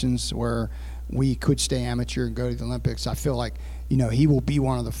have options where we could stay amateur and go to the Olympics. I feel like he will be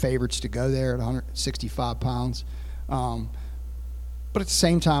one of the favorites to go there at 165 pounds. But at the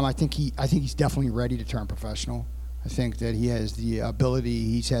same time, I think he's definitely ready to turn professional. I think that he has the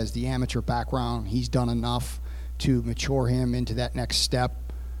ability. He has the amateur background. He's done enough to mature him into that next step.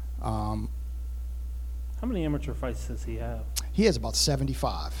 How many amateur fights does he have? He has about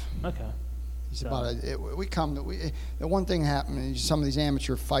 75. Okay. He's about the one thing happened in some of these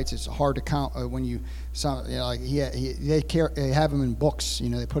amateur fights. It's hard to count when they have him in books.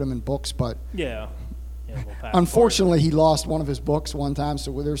 They put him in books, but unfortunately, he lost one of his books one time.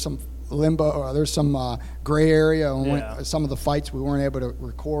 So there's some limbo, or there's some gray area on some of the fights we weren't able to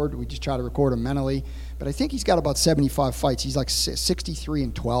record. We just try to record them mentally. But I think he's got about 75 fights. He's like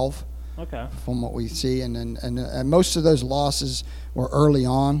 63-12. Okay. From what we see, and most of those losses were early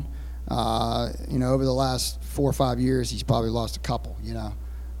on. Over the last 4 or 5 years, he's probably lost a couple.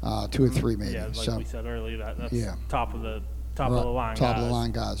 2 or 3 maybe. Yeah, like we said earlier, that's top of the line. Top of the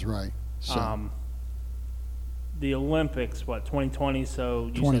line guys, right? So. The Olympics, 2020? So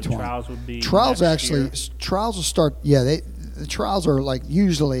you 2020. Said trials would be trials next actually. Year. Trials will start. Yeah, the trials are like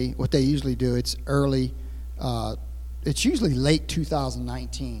what they usually do. It's early. It's usually late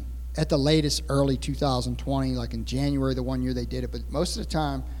 2019 at the latest early 2020, like in January, the one year they did it. But most of the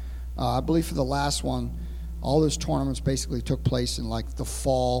time, I believe for the last one, all those tournaments basically took place in like the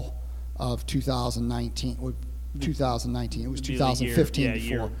fall of 2019. It was It'd be 2015 a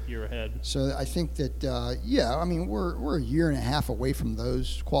before. year ahead. So I think that, I mean, we're a year and a half away from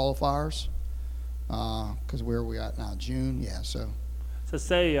those qualifiers. Because where are we at now? June? Yeah, so. So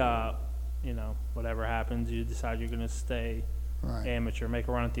say, whatever happens, you decide you're going to stay Right. amateur, make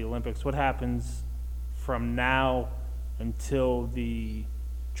a run at the Olympics. What happens from now until the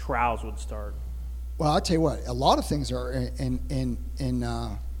trials would start? Well, I'll tell you what, a lot of things are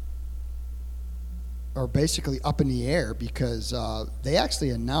are basically up in the air because they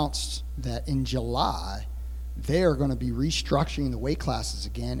actually announced that in July they are going to be restructuring the weight classes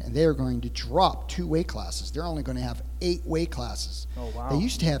again, and they are going to drop 2 weight classes. They're only going to have 8 weight classes. Oh, wow. They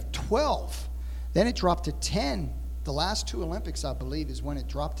used to have 12. Then it dropped to 10. The last 2 Olympics, I believe, is when it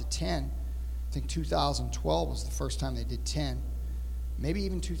dropped to 10. I think 2012 was the first time they did 10. Maybe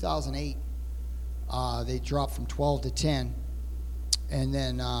even 2008. They dropped from 12 to 10. And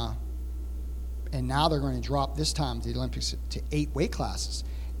then, and now they're going to drop this time the Olympics to 8 weight classes.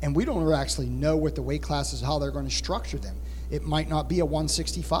 And we don't actually know what the weight classes, how they're going to structure them. It might not be a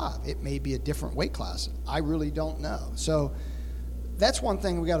 165. It may be a different weight class. I really don't know. So that's one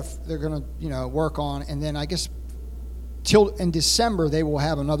thing they're going to, work on. And then I guess till in December they will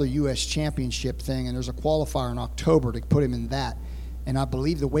have another U.S. championship thing, and there's a qualifier in October to put him in that. And I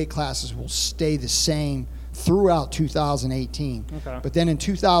believe the weight classes will stay the same throughout 2018. Okay. But then in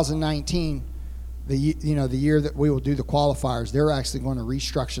 2019, the year that we will do the qualifiers, they're actually going to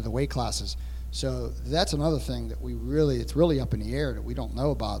restructure the weight classes. So that's another thing that it's really up in the air that we don't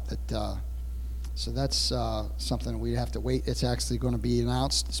know about. So that's something we have to wait. It's actually going to be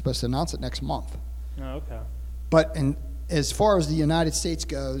announced. It's supposed to announce it next month. Oh, okay. But as far as the United States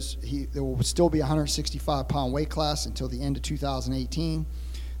goes, there will still be a 165-pound weight class until the end of 2018.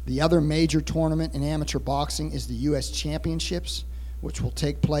 The other major tournament in amateur boxing is the U.S. Championships, which will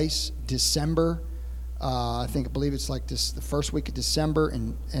take place December. I believe it's like the first week of December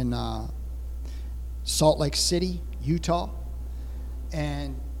in Salt Lake City, Utah.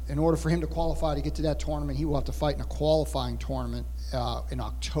 And in order for him to qualify to get to that tournament, he will have to fight in a qualifying tournament in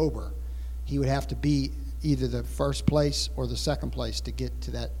October. He would have to be either the first place or the second place to get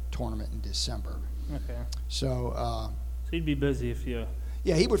to that tournament in December. Okay. So, So you'd be busy if you.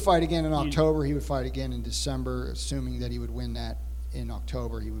 yeah, he would fight again in October. He would fight again in December, assuming that he would win that in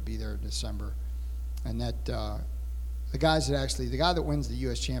October. He would be there in December. And that the guy that wins the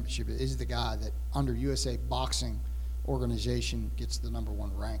U.S. Championship is the guy that under USA Boxing Organization gets the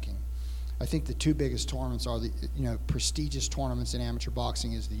 #1 ranking. I think the 2 biggest tournaments are the prestigious tournaments in amateur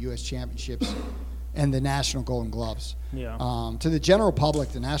boxing is the U.S. Championships and the National Golden Gloves. Yeah. To the general public,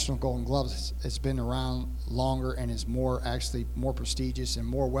 the National Golden Gloves has been around longer and is more prestigious and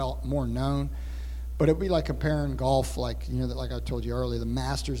more known. But it would be like comparing golf, like I told you earlier, the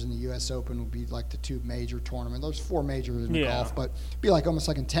Masters and the U.S. Open would be like the 2 major tournaments. There's 4 majors in golf, but it'd be like almost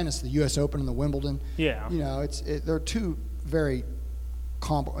like in tennis, the U.S. Open and the Wimbledon. Yeah. They're 2 very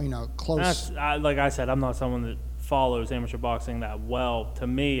close. Like I said, I'm not someone that follows amateur boxing that well. To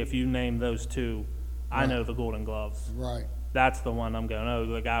me, if you name those 2, I know the Golden Gloves. Right. That's the one I'm going. Oh,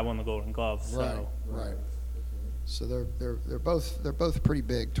 the guy won the Golden Gloves. So. Right. So they're both pretty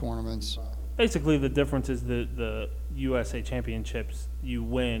big tournaments. Basically, the difference is the USA Championships. You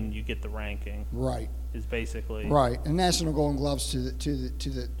win, you get the ranking. Right. Is basically right. And National Golden Gloves to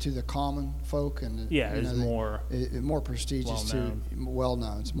the common folk and is more prestigious well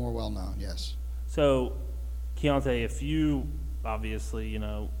known. It's more well known. Yes. So, Keontae, if you obviously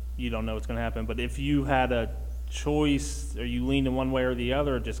you don't know what's going to happen, but if you had a choice, are you leaning one way or the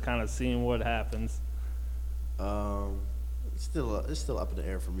other, or just kind of seeing what happens? It's still up in the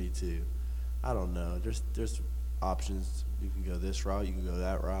air for me too. I don't know. There's options. You can go this route, you can go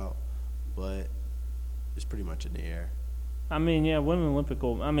that route, but it's pretty much in the air. I mean, yeah, winning an Olympic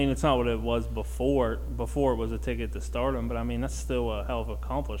gold. I mean, it's not what it was before. Before it was a ticket to stardom, but I mean, that's still a hell of an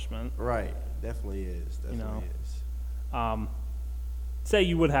accomplishment. Right. Definitely is. Say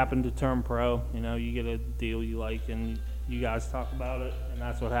you would happen to turn pro. You get a deal you like, and you guys talk about it, and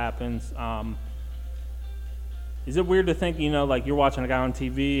that's what happens. Is it weird to think, like you're watching a guy on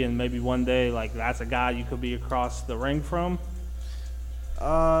TV and maybe one day, like that's a guy you could be across the ring from?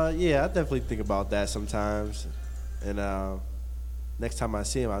 Yeah, I definitely think about that sometimes. And next time I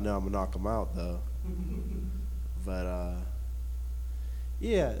see him, I know I'm going to knock him out, though. But,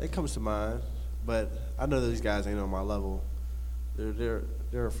 yeah, it comes to mind. But I know those guys ain't on my level.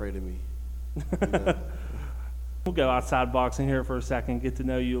 They're afraid of me. We'll go outside boxing here for a second, get to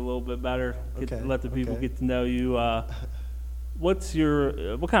know you a little bit better, Okay, let the people okay. get to know you. What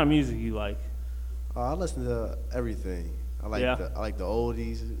kind of music you like? I listen to everything. I like Yeah. the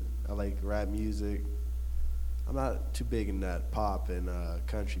oldies. I like rap music. I'm not too big in that pop and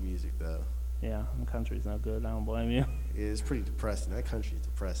country music though. Yeah, country's no good. I don't blame you. It's pretty depressing. That country is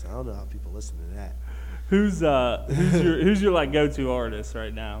depressing. I don't know how people listen to that. Who's your like go-to artist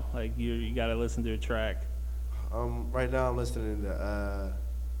right now? Like you got to listen to a track. Right now I'm listening to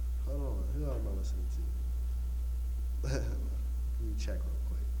hold on, who else am I listening to? Let me check real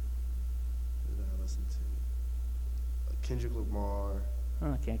quick. Who did I listen to? Kendrick Lamar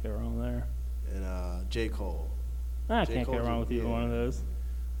Oh, I can't go wrong there. and J. Cole. I J. can't go Cole's wrong with either yeah. one of those.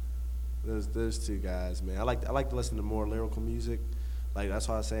 Those two guys, man. I like to listen to more lyrical music. Like that's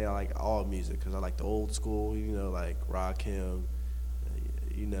why I say I like all music because I like the old school. You know, like Rakim.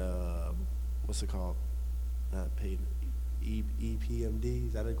 You know, what's it called? Not paid. EPMD.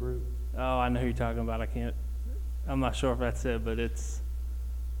 Is that a group? Oh, I know who you're talking about. I'm not sure if that's it, but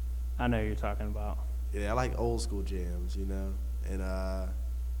I know who you're talking about. Yeah, I like old school jams. You know, and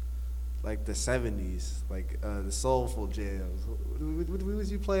like the '70s, like the soulful jams. What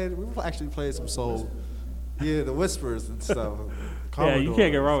was you playing? We were actually playing some soul. Yeah, the whispers and stuff. Yeah, you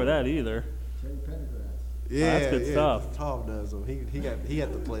can't go wrong with that either. Yeah, that's good yeah, stuff. Tom knows them. He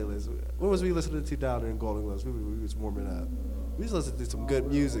had the playlist. What was we listening to down there in Golden Glove? We was warming up. We was listening to some good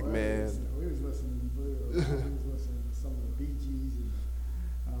music, man. We was listening to some of the Bee Gees and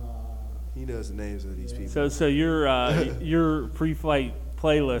He knows the names of these people. So your pre-flight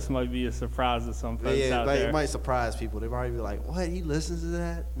playlist might be a surprise to some folks out like, there. it might surprise people. They might be like, "What? He listens to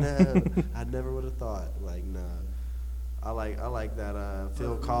that?" No, I never would have thought. Like, nah. I like that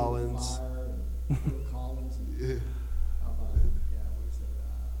Phil Collins. Phil Collins. Yeah. How about what is it?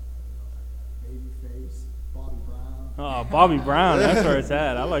 Babyface, Bobby Brown. Oh, Bobby Brown, that's where it's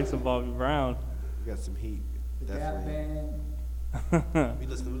at. I like some Bobby Brown. We got some heat. The Gap Definitely. Band. We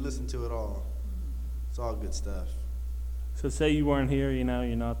listen to it all. It's all good stuff. So say you weren't here, you're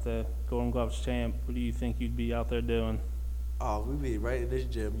not the Golden Gloves champ. What do you think you'd be out there doing? Oh, we'd be right in this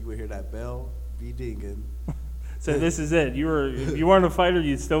gym. You would hear that bell be dinging. So this is it. If you weren't a fighter,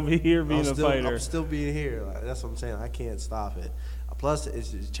 you'd still be here being a fighter. I'm still being here. Like, that's what I'm saying. I can't stop it. Plus,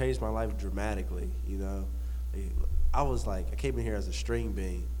 it's changed my life dramatically. You know, I came in here as a string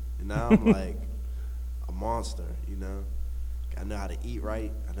bean, and now I'm like a monster. You know, I know how to eat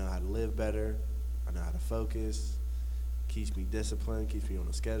right. I know how to live better. I know how to focus. Keeps me disciplined. Keeps me on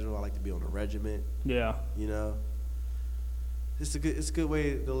a schedule. I like to be on a regiment. Yeah. You know. It's a good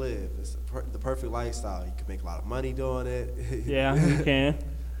way to live. It's the perfect lifestyle. You can make a lot of money doing it. Yeah, you can.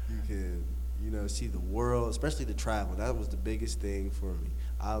 You can, see the world, especially the travel. That was the biggest thing for me.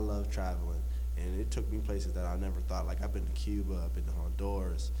 I love traveling, and it took me places that I never thought. Like I've been to Cuba, I've been to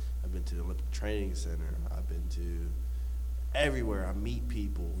Honduras, I've been to the Olympic Training Center, I've been to everywhere. I meet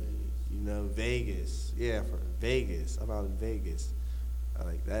people. Vegas. Yeah, for Vegas. I'm out in Vegas.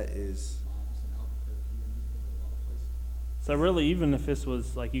 That is. So really, even if this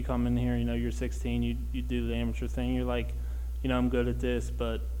was like you come in here, you're 16, you do the amateur thing, you're like, I'm good at this,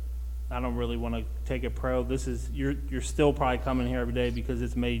 but I don't really want to take it pro. You're still probably coming here every day because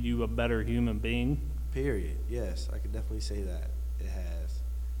it's made you a better human being. Period. Yes, I could definitely say that. It has.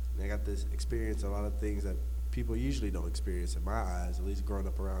 And I got this experience, a lot of things that people usually don't experience in my eyes, at least growing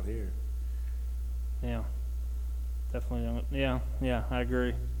up around here. Yeah. Definitely don't. Yeah, I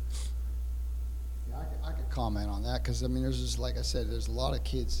agree. Yeah, I could comment on that because there's just, like I said, there's a lot of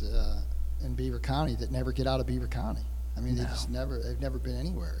kids in Beaver County that never get out of Beaver County. They just they've never been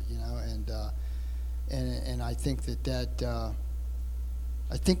anywhere, and I think that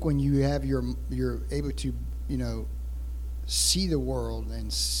I think when you have you're able to see the world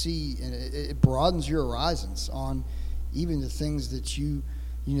and it broadens your horizons on even the things that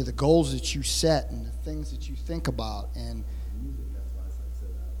the goals that you set and the things that you think about and.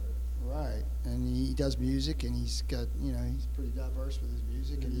 Right, and he does music, and he's got he's pretty diverse with his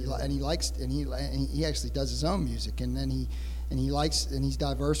music, and he actually does his own music, and then he's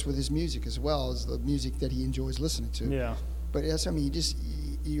diverse with his music as well as the music that he enjoys listening to. Yeah. But yes,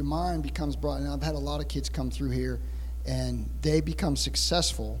 your mind becomes broad, and I've had a lot of kids come through here, and they become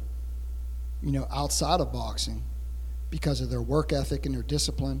successful, outside of boxing, because of their work ethic and their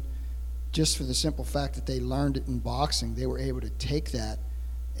discipline, just for the simple fact that they learned it in boxing. They were able to take that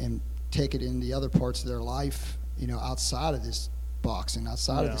and take it in the other parts of their life, outside of this boxing,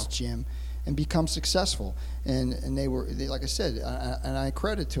 outside of this gym, and become successful. And they like I said, and I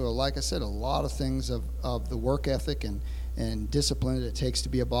credit to a lot of things of the work ethic and discipline that it takes to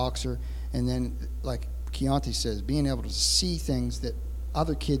be a boxer. And then, like Keontae says, being able to see things that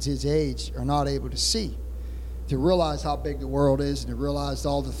other kids his age are not able to see, to realize how big the world is and to realize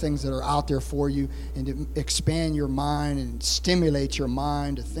all the things that are out there for you and to expand your mind and stimulate your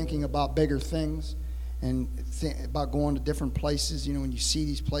mind to thinking about bigger things and about going to different places, when you see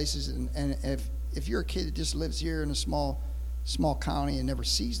these places. And if you're a kid that just lives here in a small county and never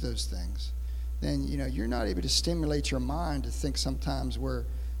sees those things, then, you're not able to stimulate your mind to think sometimes where,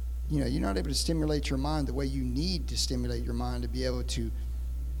 you're not able to stimulate your mind the way you need to stimulate your mind to be able to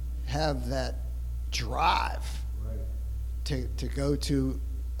have that drive to go to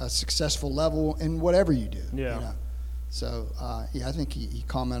a successful level in whatever you do. Yeah. So I think he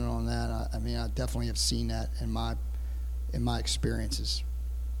commented on that. I mean, I definitely have seen that in my experiences.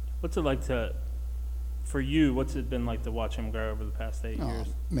 What's it like for you? What's it been like to watch him grow over the past 8 years?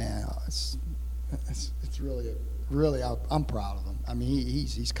 Man, it's really I'm proud of him. I mean,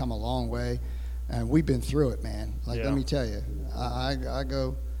 he's come a long way, and we've been through it, man. Let me tell you, I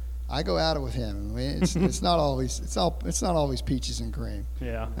go at it with him. I mean, it's not always peaches and cream.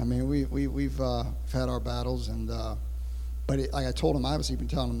 Yeah. I mean, we've had our battles, and but like I told him, I was even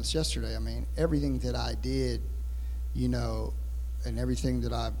telling him this yesterday. I mean, everything that I did, and everything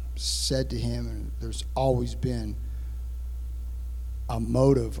that I've said to him, and there's always been a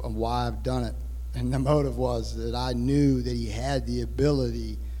motive of why I've done it, and the motive was that I knew that he had the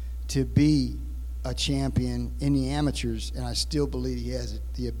ability to be a champion in the amateurs, and I still believe he has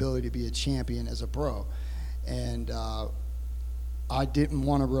the ability to be a champion as a pro. And I didn't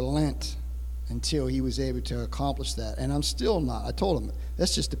want to relent until he was able to accomplish that. And I'm still not. I told him,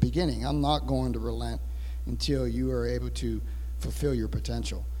 that's just the beginning. I'm not going to relent until you are able to fulfill your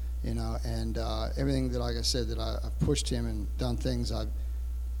potential, And everything that, like I said, that I've pushed him and done things, I've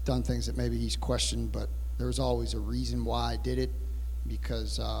done things that maybe he's questioned, but there was always a reason why I did it,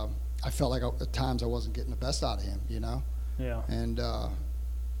 because I felt like at times I wasn't getting the best out of him, Yeah. And,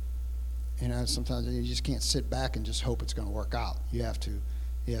 sometimes you just can't sit back and just hope it's going to work out. You have to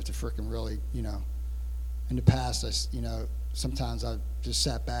freaking really, in the past, sometimes I've just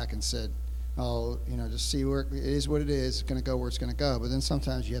sat back and said, oh, just see where it is what it is. It's going to go where it's going to go. But then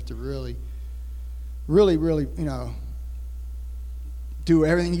sometimes you have to really, really, really, do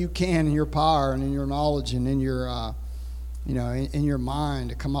everything you can in your power and in your knowledge and in your, in your mind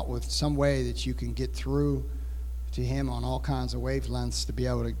to come up with some way that you can get through to him on all kinds of wavelengths to be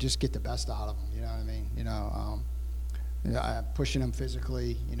able to just get the best out of him. You know what I mean? Pushing him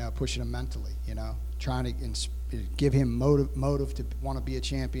physically, pushing him mentally, trying to give him motive to want to be a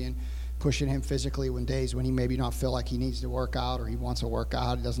champion, pushing him physically when days when he maybe not feel like he needs to work out or he wants to work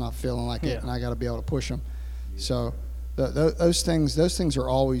out, he does not feeling like it, and I got to be able to push him. Yeah. So those things are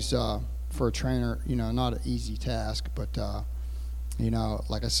always for a trainer, not an easy task, but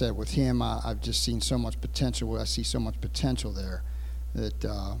like I said, with him, I've just seen so much potential. I see so much potential there that,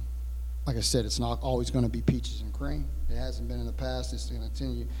 like I said, it's not always going to be peaches and cream. It hasn't been in the past. It's going to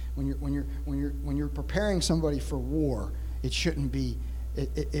continue. When you're preparing somebody for war, it shouldn't be.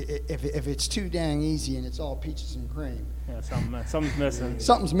 If it's too dang easy and it's all peaches and cream, Yeah, something's missing.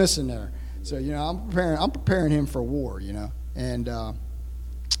 Something's missing there. So I'm preparing him for war. And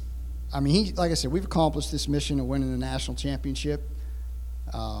I mean, like I said, we've accomplished this mission of winning the national championship.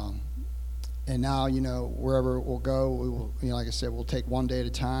 And now, wherever we'll go, we will, like I said, we'll take one day at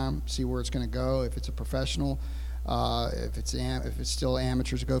a time, see where it's going to go. If it's a professional, if it's still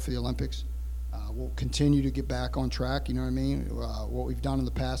amateurs, go for the Olympics. We'll continue to get back on track. You know what I mean? What we've done in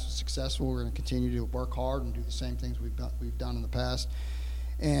the past was successful. We're going to continue to work hard and do the same things we've done in the past.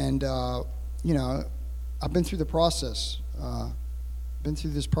 And I've been through the process. Been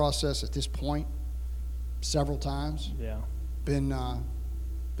through this process at this point several times. Yeah.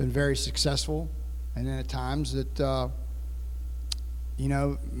 Been very successful, and then at times that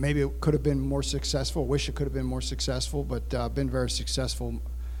maybe it could have been more successful. Wish it could have been more successful, but been very successful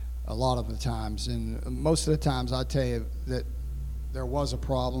a lot of the times. And most of the times, I tell you that there was a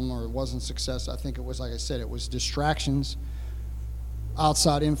problem or it wasn't success. I think it was, like I said, it was distractions,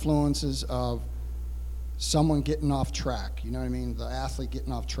 outside influences of someone getting off track. You know what I mean? The athlete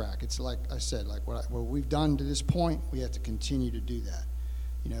getting off track. It's like I said, like what we've done to this point, we have to continue to do that.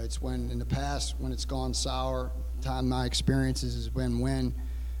 It's when in the past when it's gone sour. My experiences has been when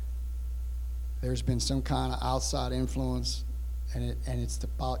there's been some kind of outside influence, and it's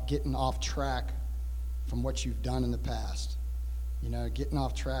about getting off track from what you've done in the past. Getting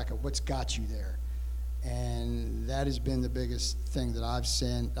off track of what's got you there, and that has been the biggest thing that I've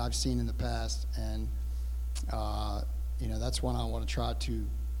seen in the past. And that's when I want to try to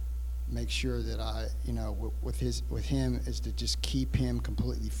make sure that I, with him, is to just keep him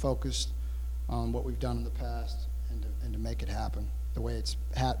completely focused on what we've done in the past and to make it happen the way it's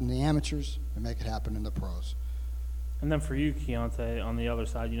happened in the amateurs and make it happen in the pros. And then for you, Keontae, on the other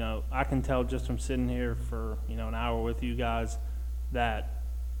side, I can tell just from sitting here for, an hour with you guys that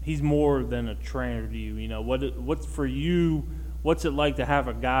he's more than a trainer to you. What's for you, what's it like to have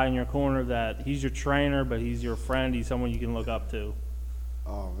a guy in your corner that he's your trainer, but he's your friend, he's someone you can look up to?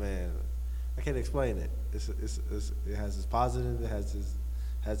 Oh, man. I can't explain it. It has its positive, it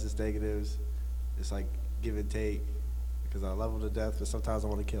has its negatives. It's like give and take because I love him to death, but sometimes I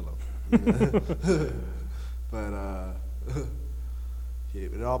want to kill him. But yeah,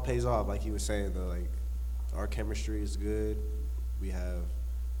 it all pays off, like he was saying though. Like our chemistry is good. We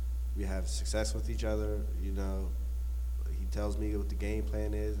have success with each other. He tells me what the game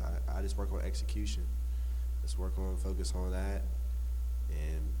plan is. I just work on execution. Just focus on that,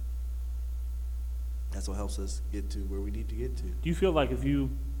 and that's what helps us get to where we need to get to. Do you feel like if you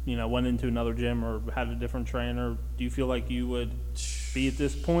went into another gym or had a different trainer, do you feel like you would be at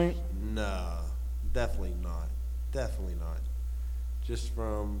this point? No, definitely not. Definitely not. Just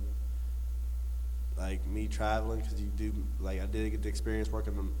from like me traveling, because I did get the experience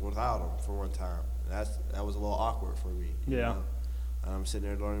working without him for one time. That was a little awkward for me. Yeah. I'm sitting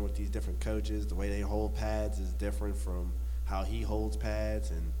there learning with these different coaches. The way they hold pads is different from how he holds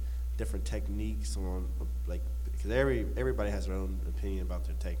pads, and different techniques on because everybody has their own opinion about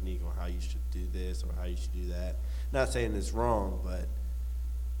their technique on how you should do this or how you should do that. Not saying it's wrong, but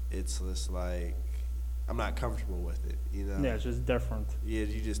it's just like I'm not comfortable with it. Yeah, it's just different. Yeah,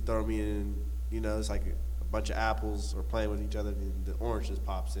 you just throw me in. It's like a bunch of apples are playing with each other, and the orange just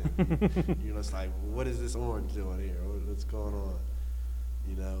pops in. It's like, what is this orange doing here? What's going on?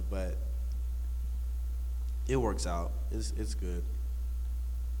 But it works out. It's good.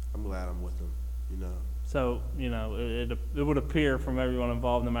 I'm glad I'm with them. So it would appear from everyone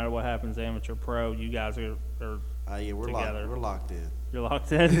involved, no matter what happens, amateur, pro, you guys are yeah, we're together. We're locked in. You're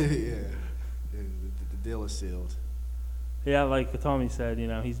locked in. Yeah, the deal is sealed. Yeah, like Tommy said,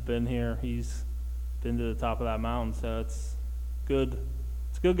 he's been here. He's been to the top of that mountain, so it's good.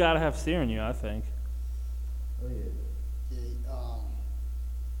 It's a good guy to have steering you, I think. Oh yeah.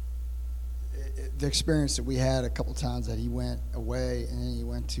 The experience that we had a couple times that he went away and then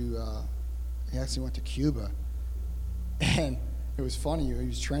he actually went to Cuba, and it was funny. He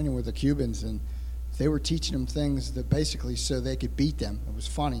was training with the Cubans, and they were teaching him things that basically so they could beat them. It was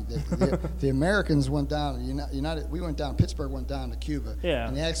funny. The Americans went down. We went down. Pittsburgh went down to Cuba. Yeah.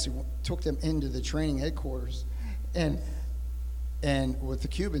 And they actually took them into the training headquarters, and with the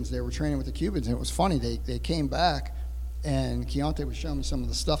Cubans, they were training with the Cubans, and it was funny. They came back, and Keontae was showing me some of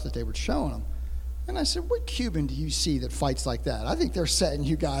the stuff that they were showing him, and I said, "What Cuban do you see that fights like that? I think they're setting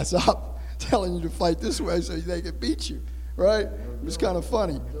you guys up, telling you to fight this way so they can beat you, right?" It was kind of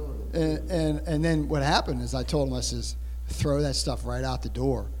funny. And then what happened is I told him, I says, throw that stuff right out the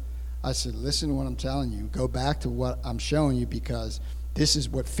door. I said, listen to what I'm telling you. Go back to what I'm showing you because this is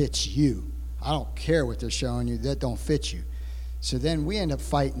what fits you. I don't care what they're showing you. That don't fit you. So then we end up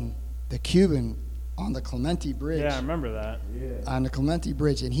fighting the Cuban on the Clemente Bridge. Yeah, I remember that. Yeah. On the Clemente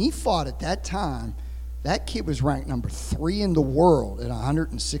Bridge. And he fought at that time. That kid was ranked number 3 in the world at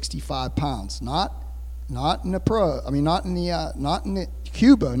 165 pounds. Not in the pro. I mean, not in the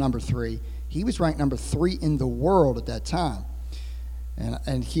Cuba number 3. He was ranked number 3 in the world at that time.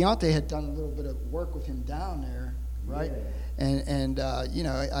 And Keontae had done a little bit of work with him down there, right?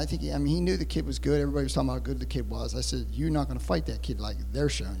 Yeah. I think he knew the kid was good. Everybody was talking about how good the kid was. I said, you're not going to fight that kid like they're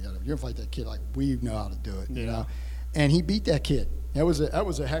showing you. You're going to fight that kid like we know how to do it. Yeah. And he beat that kid. That was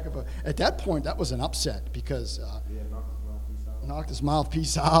a heck of a. At that point, that was an upset because. Knocked his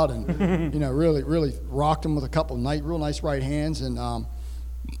mouthpiece out and really rocked him with a couple of real nice right hands, and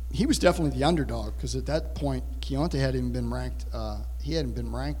he was definitely the underdog because at that point Keontae hadn't been ranked. He hadn't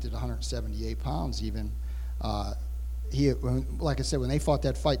been ranked at 178 pounds even. Like I said, when they fought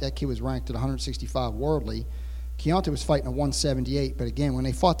that fight, that kid was ranked at 165 worldly. Keontae was fighting at 178, but again, when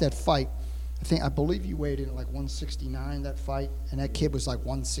they fought that fight, I believe you weighed in at like 169 that fight, and that kid was like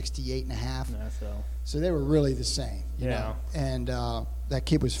 168 and a half. Yeah, So they were really the same. You know? And that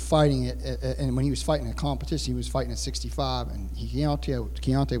kid was fighting it, and when he was fighting in competition, he was fighting at 65, and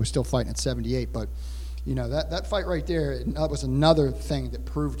Keontae was still fighting at 78. But that fight right there, that was another thing that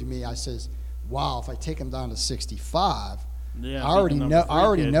proved to me. I says, wow, if I take him down to 65, I already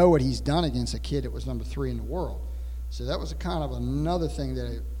know what he's done against a kid that was number 3 in the world. So that was a kind of another thing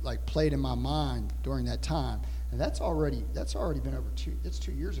that played in my mind during that time, and that's already been over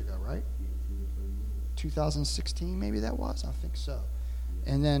 2 years ago, right? 2016 maybe that was, I think so.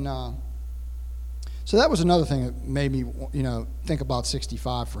 And then so that was another thing that made me think about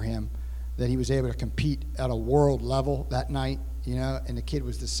 65 for him, that he was able to compete at a world level that night, you know, and the kid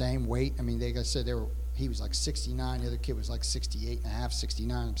was the same weight. I mean, like I said, he was like 69, the other kid was like 68 and a half,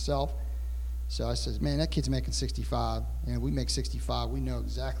 69 himself. So I said, man, that kid's making 65, and we make 65, we know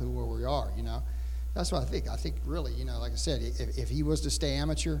exactly where we are, you know. That's what I think. I think really, you know, like I said, if he was to stay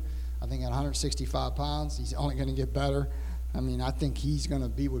amateur, I think at 165 pounds, he's only going to get better. I mean, I think he's going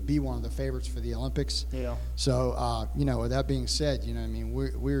to would be one of the favorites for the Olympics. Yeah. So, you know, with that being said, you know, I mean,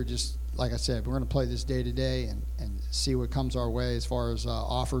 we're just, like I said, we're going to play this day to day and see what comes our way as far as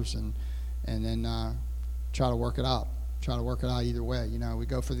offers, and then try to work it out. Try to work it out either way. You know, we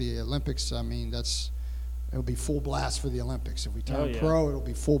go for the Olympics. I mean, it'll be full blast for the Olympics. If we turn pro, it'll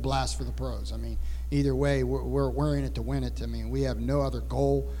be full blast for the pros. I mean, either way, we're in it to win it. I mean, we have no other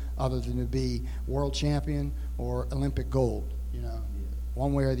goal other than to be world champion or Olympic gold. You know,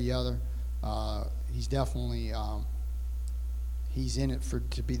 one way or the other. He's definitely he's in it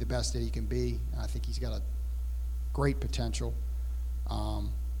to be the best that he can be. I think he's got a great potential.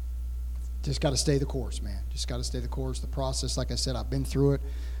 Just got to stay the course, man. Just got to stay the course. The process, like I said, I've been through it.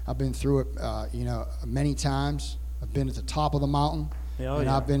 You know, many times. I've been at the top of the mountain,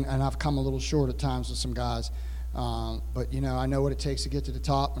 I've come a little short at times with some guys. But you know, I know what it takes to get to the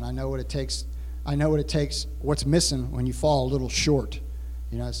top, and I know what it takes. What's missing when you fall a little short.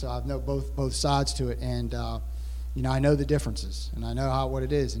 You know, so I know both sides to it, and you know, I know the differences, and I know what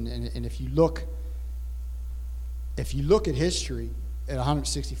it is. And if you look at history at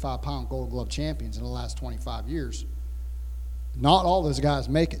 165-pound Gold Glove champions in the last 25 years, not all those guys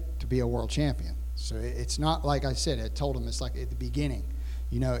make it to be a world champion. So it's not like I said. I told him it's like at the beginning.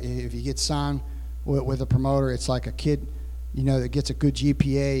 You know, if you get signed with a promoter, it's like a kid, you know, that gets a good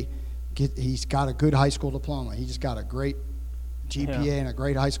GPA. He's got a good high school diploma. He just got a great GPA and a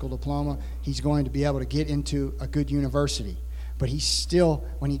great high school diploma. He's going to be able to get into a good university. But he's still,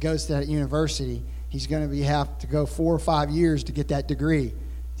 when he goes to that university, he's going to have to go 4 or 5 years to get that degree,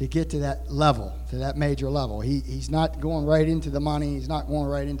 to get to that level, to that major level. He's not going right into the money. He's not going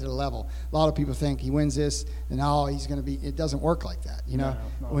right into the level. A lot of people think he wins this, and he's going to be. It doesn't work like that. You know,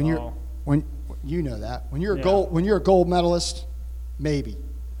 when you know that when you're a gold medalist, maybe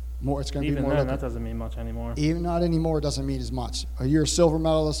more. It's going to be more. Even then, that doesn't mean much anymore. Even not anymore. It doesn't mean as much. You're a silver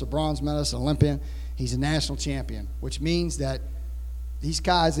medalist, a bronze medalist, an Olympian. He's a national champion, which means that these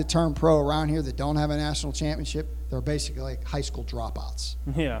guys that turn pro around here that don't have a national championship, they're basically like high school dropouts.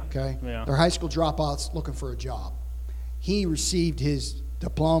 Yeah. Okay? Yeah. They're high school dropouts looking for a job. He received his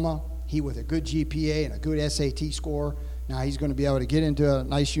diploma. He with a good GPA and a good SAT score. Now he's going to be able to get into a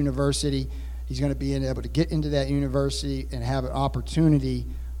nice university. He's going to be able to get into that university and have an opportunity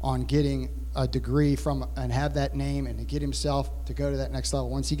on getting a degree and have that name and to get himself to go to that next level.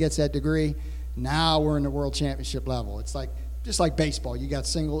 Once he gets that degree, now we're in the world championship level. It's like just like baseball. You got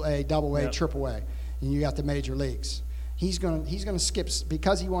single A, double A, triple A, and you got the major leagues. He's gonna skip,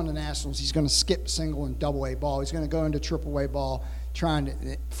 because he won the Nationals. He's gonna skip single and double A ball. He's gonna go into triple A ball. Trying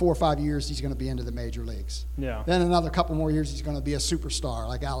to 4 or 5 years, he's gonna be into the major leagues. Yeah. Then another couple more years, he's gonna be a superstar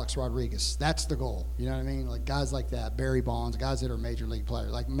like Alex Rodriguez. That's the goal. You know what I mean? Like guys like that, Barry Bonds, guys that are major league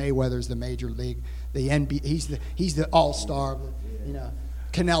players. Like Mayweather's the major league, the NBA. He's the all-star. You know,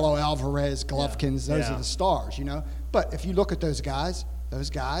 Canelo Alvarez, Golovkin. Those are the stars. You know. But if you look at those guys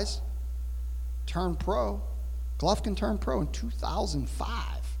turned pro. Golovkin turned pro in 2005.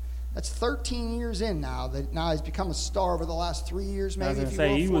 That's 13 years in now. Now he's become a star over the last 3 years, maybe. I was gonna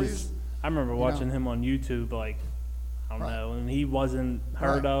say, 4 years. I remember watching him on YouTube, like, I don't know, and he wasn't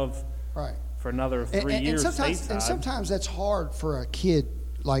heard of for another 3 years. And sometimes that's hard for a kid,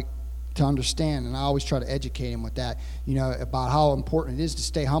 like, to understand, and I always try to educate him with that, you know, about how important it is to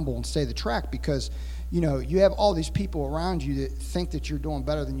stay humble and stay the track, because, you know, you have all these people around you that think that you're doing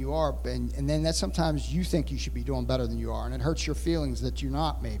better than you are, and then that sometimes you think you should be doing better than you are, and it hurts your feelings that you're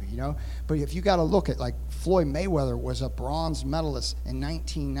not, maybe, you know. But if you got to look at, like, Floyd Mayweather was a bronze medalist in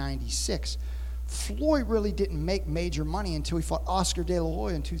 1996. Floyd really didn't make major money until he fought Oscar De La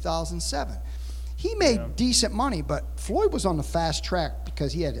Hoya in 2007. He made decent money, but Floyd was on the fast track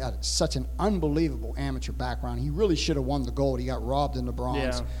because he had such an unbelievable amateur background. He really should have won the gold. He got robbed in the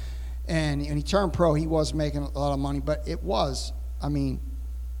bronze. Yeah. And he turned pro. He was making a lot of money, but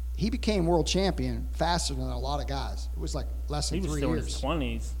he became world champion faster than a lot of guys. It was like less than 3 years. He was still in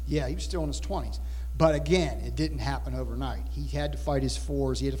his 20s. Yeah, he was still in his 20s. But again, it didn't happen overnight. He had to fight his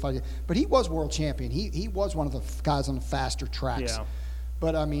fours. But he was world champion. He was one of the guys on the faster tracks. Yeah.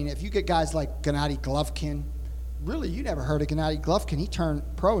 But, I mean, if you get guys like Gennady Golovkin, really, you never heard of Gennady Golovkin. He turned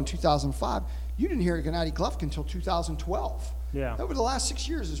pro in 2005. You didn't hear of Gennady Golovkin until 2012. Yeah. Over the last 6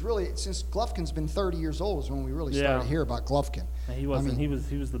 years is really, since Glufkin's been 30 years old, is when we really started Yeah. to hear about Glufkin. And he wasn't. He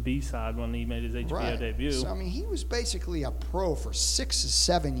was the B-side when he made his HBO debut. So, I mean, he was basically a pro for 6 to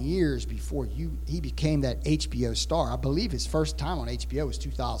 7 years before he became that HBO star. I believe his first time on HBO was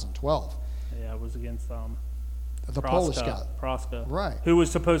 2012. Yeah, it was against The Polish guy. Proska. Right. Who was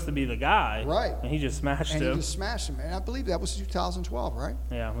supposed to be the guy. Right. And he just smashed And him. he just smashed him. And I believe that was 2012, right?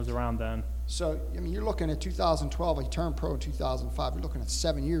 Yeah, it was around then. So, I mean, you're looking at 2012. He turned pro in 2005. You're looking at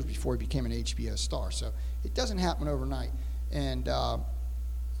 7 years before he became an HBO star. So it doesn't happen overnight. And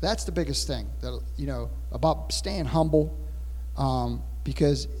that's the biggest thing, that, you know, about staying humble.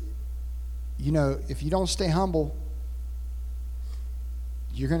 Because, you know, if you don't stay humble,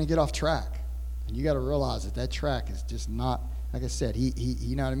 you're going to get off track. And you got to realize that track is just not, like I said, he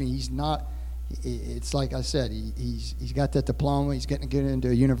you know what I mean? He's not, it's like I said, he's got that diploma, he's getting to get into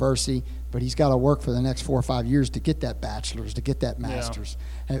a university, but he's got to work for the next 4 or 5 years to get that bachelor's, to get that master's.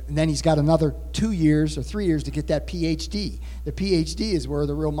 And then he's got another 2 years or 3 years to get that PhD. The PhD is where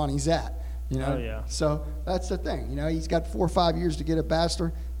the real money's at. You know? Oh, yeah. So that's the thing. You know, he's got 4 or 5 years to get a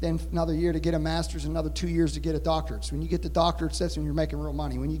bachelor, then another year to get a master's, another 2 years to get a doctorate. So when you get the doctorate, that's when you're making real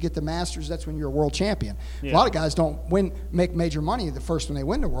money. When you get the master's, that's when you're a world champion. Yeah. A lot of guys don't make major money the first when they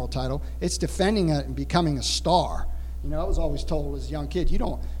win the world title. It's defending it and becoming a star. You know, I was always told as a young kid, you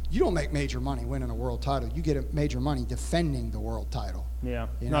don't make major money winning a world title. You get a major money defending the world title. Yeah.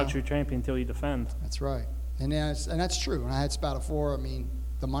 You Not know? a true champion until you defend. That's right. And that's true. When I had Spadafora, I mean,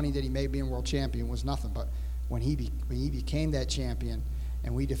 the money that he made being world champion was nothing. But when he became that champion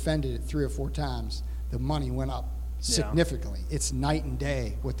and we defended it 3 or 4 times, the money went up significantly. It's night and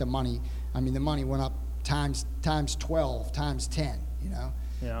day with the money. I mean, the money went up times 12, times 10, you know.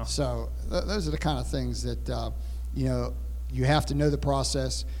 Yeah. So those are the kind of things that, you know, you have to know the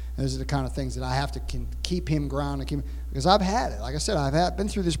process. Those are the kind of things that I have to keep him grounded. Because I've had it. Like I said, been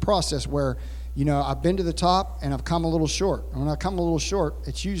through this process where, you know, I've been to the top and I've come a little short. And when I come a little short,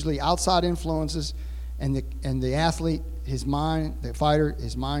 it's usually outside influences, and the athlete, his mind, the fighter,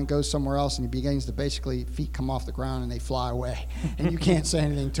 his mind goes somewhere else, and he begins to basically, feet come off the ground and they fly away, and you can't say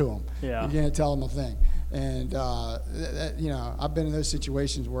anything to him. Yeah. You can't tell him a thing. And you know, I've been in those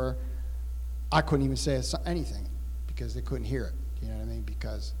situations where I couldn't even say anything because they couldn't hear it. You know what I mean?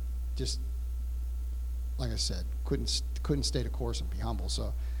 Because just like I said, couldn't stay the course and be humble.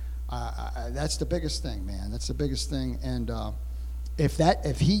 So. That's the biggest thing, man. That's the biggest thing. And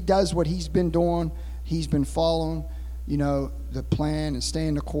if he does what he's been doing, he's been following, you know, the plan and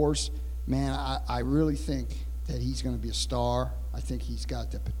staying the course, man, I really think that he's going to be a star. I think he's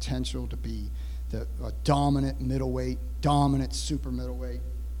got the potential to be a dominant middleweight, dominant super middleweight,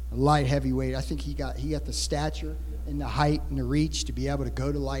 light heavyweight. I think he got the stature and the height and the reach to be able to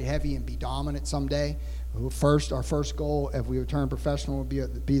go to light heavy and be dominant someday. Our first goal, if we return professional,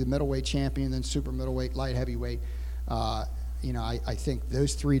 would be the middleweight champion, then super middleweight, light heavyweight. You know, I think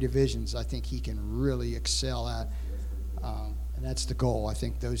those 3 divisions, I think he can really excel at, and that's the goal. I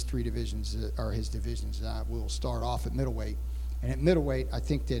think those 3 divisions are his divisions. We'll start off at middleweight, and at middleweight, I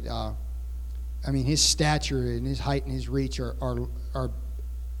think that, I mean, his stature and his height and his reach are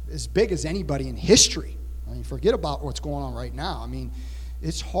as big as anybody in history. I mean, forget about what's going on right now. I mean,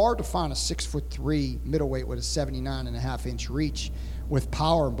 it's hard to find a 6'3" middleweight with a 79.5-inch reach with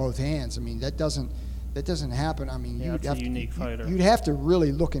power in both hands. I mean, that doesn't happen. I mean, Yeah, it's a unique fighter. You'd have to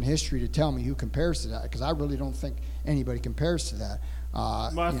really look in history to tell me who compares to that, because I really don't think anybody compares to that.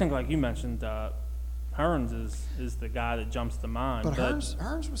 Well, I think, like you mentioned, Hearns is the guy that jumps to mind. But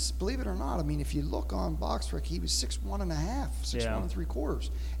Hearns was, believe it or not, I mean, if you look on BoxRec, he was 6'1.5", 6'1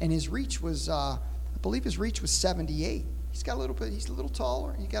 3/4", and his reach was, I believe his reach was 78. He's a little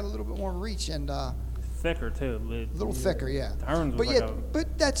taller. He got a little bit more reach and thicker too. a little thicker, yeah. Hearns was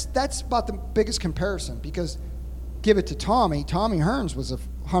but that's about the biggest comparison, because give it to Tommy. Tommy Hearns was a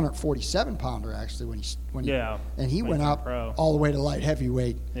 147 pounder actually and he went up pro. all the way to light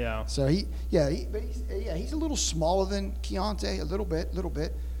heavyweight. Yeah. So he's a little smaller than Keontae, a little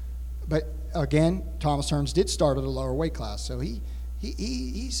bit. But again, Thomas Hearns did start at a lower weight class, so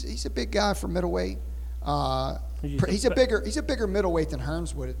he's a big guy for middleweight. He's a bigger middleweight than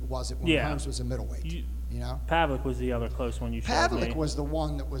Hearns was when Hearns was a middleweight. You know, Pavlik was the other close one you showed me. Pavlik was the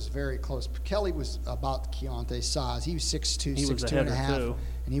one that was very close. Kelly was about Keontae's size. He was 6'2", 6'2.5",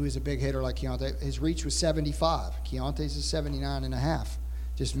 and he was a big hitter like Keontae. His reach was 75. Keontae's is 79.5.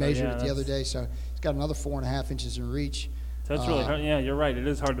 Just measured it the other day, so he's got another 4.5 inches in reach. So that's really hard. Yeah, you're right. It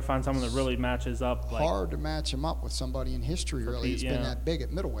is hard to find someone that really matches up. Hard to match him up with somebody in history, really. It's been that big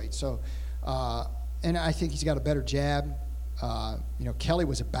at middleweight. So, and I think he's got a better jab. You know, Kelly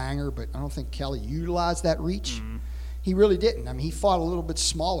was a banger, but I don't think Kelly utilized that reach. He really didn't. I mean, he fought a little bit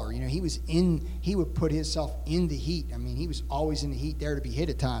smaller. You know, he would put himself in the heat. I mean, he was always in the heat there to be hit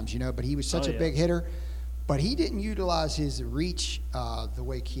at times, you know, but he was such a big hitter. But he didn't utilize his reach the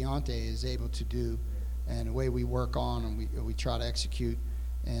way Keontae is able to do, and the way we work on and we try to execute.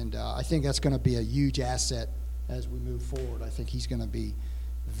 And I think that's going to be a huge asset as we move forward. I think he's going to be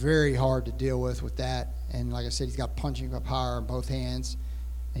very hard to deal with that. And like I said, he's got punching power in both hands,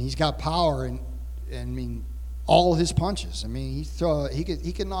 and he's got power and I mean, all his punches. I mean,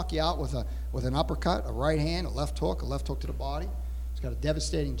 he could knock you out with an uppercut, a right hand, a left hook to the body. He's got a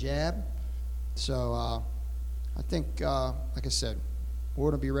devastating jab. So I think, like I said,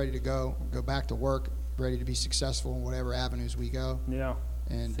 we're going to be ready to go back to work, ready to be successful in whatever avenues we go. Yeah.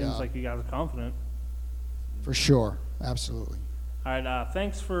 And seems like you guys are confident. For sure, absolutely. All right.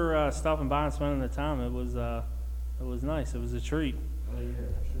 Thanks for stopping by and spending the time. It was nice. It was a treat. Oh, yeah,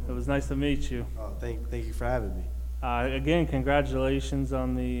 sure. It was nice to meet you. Oh, thank you for having me. Again, congratulations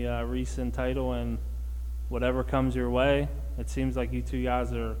on the recent title and whatever comes your way. It seems like you two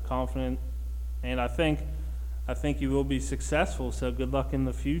guys are confident, and I think you will be successful. So good luck in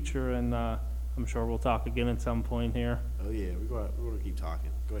the future, and I'm sure we'll talk again at some point here. Oh yeah, we're gonna keep talking.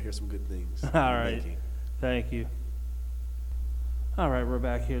 Gonna hear some good things. All right, thank you. All right, we're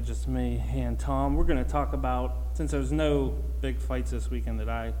back here, just me and Tom. We're going to talk about, since there's no big fights this weekend that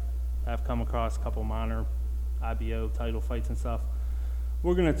I have come across, a couple minor IBO title fights and stuff,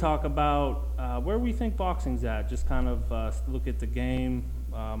 we're going to talk about where we think boxing's at, just kind of look at the game,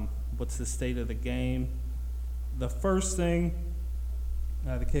 what's the state of the game. The first thing,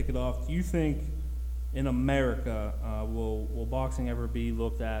 to kick it off, do you think in America will boxing ever be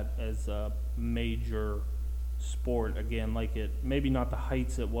looked at as a major sport again, like it, maybe not the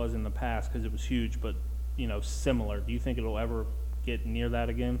heights it was in the past because it was huge, but you know, similar? Do you think it'll ever get near that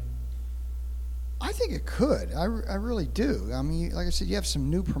again? I think it could. I really do. I mean, like I said, you have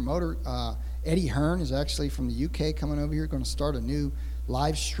some new promoter. Eddie Hearn is actually from the UK coming over here, going to start a new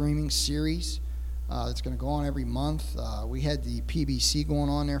live streaming series that's going to go on every month. We had the PBC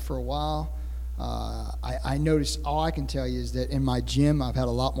going on there for a while. I noticed, all I can tell you is that in my gym I've had a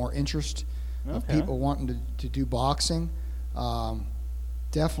lot more interest of people wanting to do boxing.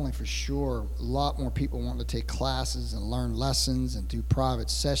 Definitely, for sure, a lot more people wanting to take classes and learn lessons and do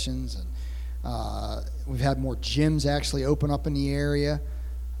private sessions. And we've had more gyms actually open up in the area.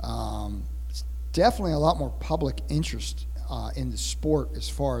 It's definitely a lot more public interest in the sport as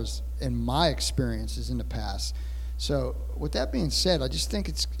far as in my experiences in the past. So with that being said, I just think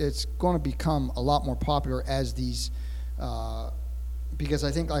it's going to become a lot more popular as these, because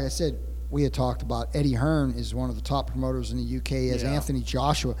I think, like I said, we had talked about Eddie Hearn is one of the top promoters in the UK, as Anthony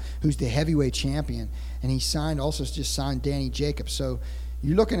Joshua, who's the heavyweight champion, and he just signed Danny Jacobs. So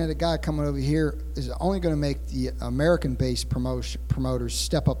you're looking at a guy coming over here is only going to make the American-based promoters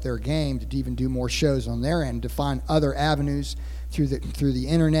step up their game to even do more shows on their end, to find other avenues through the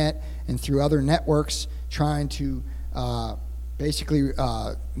internet and through other networks, trying to basically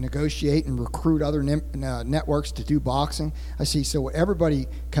negotiate and recruit other networks to do boxing. I see. So everybody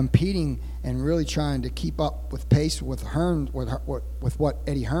competing and really trying to keep up with pace with Hearn, with what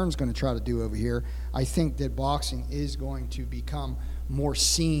Eddie Hearn's going to try to do over here. I think that boxing is going to become more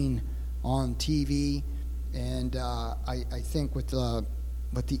seen on TV, and I think with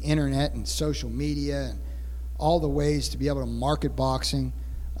the internet and social media and all the ways to be able to market boxing,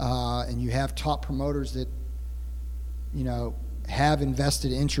 and you have top promoters that, you know, have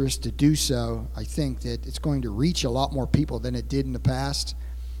invested interest to do so, I think that it's going to reach a lot more people than it did in the past.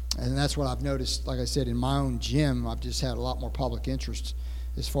 And that's what I've noticed. Like I said, in my own gym, I've just had a lot more public interest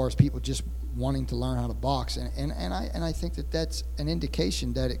as far as people just wanting to learn how to box. And I think that that's an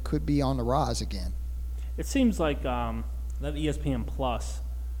indication that it could be on the rise again. It seems like that ESPN Plus,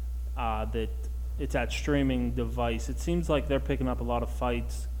 that it's that streaming device, it seems like they're picking up a lot of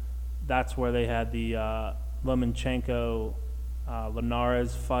fights. That's where they had the Lomachenko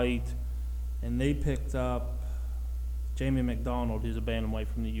Linares fight, and they picked up Jamie McDonald, who's a bantamweight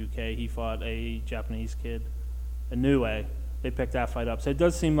from the UK. He fought a Japanese kid, Inoue. They picked that fight up. So it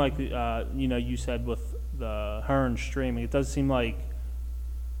does seem like, you said with the Hearn streaming, it does seem like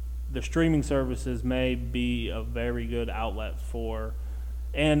the streaming services may be a very good outlet for.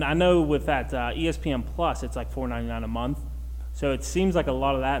 And I know with that ESPN Plus, it's like $4.99 a month. So it seems like a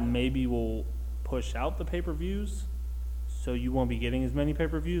lot of that maybe will push out the pay-per-views, so you won't be getting as many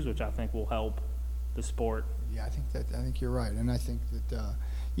pay-per-views, which I think will help the sport. Yeah, I think you're right, and I think that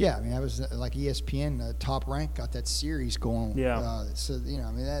that was like ESPN Top Rank got that series going. Yeah. So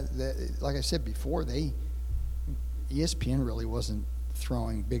that like I said before, ESPN really wasn't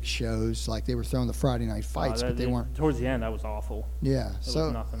throwing big shows like they were throwing the Friday night fights, but they weren't. Towards the end, that was awful. Yeah, was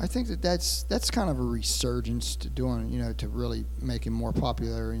so nothing. I think that's kind of a resurgence to doing, to really making more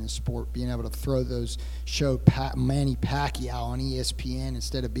popular in the sport, being able to throw those Manny Pacquiao on ESPN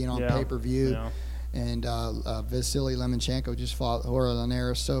instead of being on Yeah, pay-per-view. yeah. And Vasily Lomachenko just fought Jorge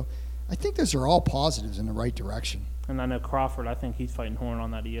Linares. So I think those are all positives in the right direction. And I know Crawford, I think he's fighting Horn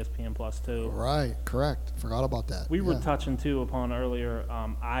on that ESPN Plus too. Right, correct. Forgot about that. We were Yeah. touching too upon earlier.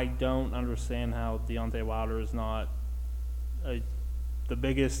 I don't understand how Deontay Wilder is not the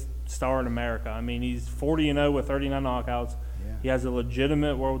biggest star in America. I mean, he's 40-0 with 39 knockouts. Yeah. He has a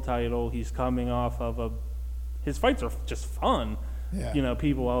legitimate world title. He's coming off of his fights are just fun. Yeah.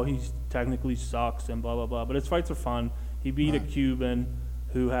 People, he technically sucks and blah, blah, blah. But his fights are fun. He beat Right. a Cuban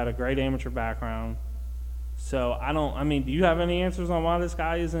who had a great amateur background. So do you have any answers on why this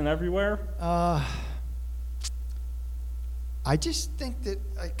guy isn't everywhere? I just think that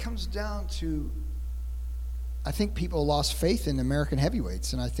it comes down to, I think people lost faith in American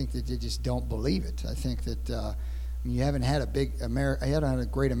heavyweights, and I think that they just don't believe it. I think that you haven't had a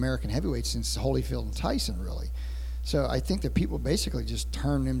great American heavyweight since Holyfield and Tyson, really. So I think that people basically just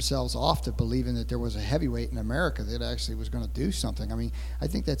turned themselves off to believing that there was a heavyweight in America that actually was going to do something. I mean, I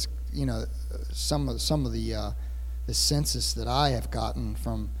think that's some of the census that I have gotten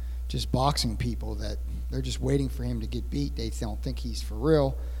from just boxing people, that they're just waiting for him to get beat. They don't think he's for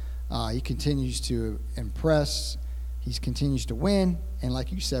real. He continues to impress. He continues to win. And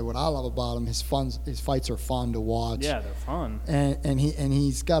like you said, what I love about him, his fights are fun to watch. Yeah, they're fun. And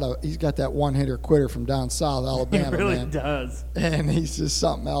he's got that one hitter quitter from down south Alabama. He really man. does. And he's just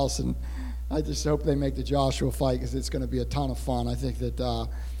something else. And I just hope they make the Joshua fight, because it's going to be a ton of fun. I think that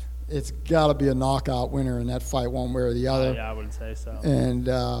it's got to be a knockout winner in that fight, one way or the other. Yeah, I would say so. And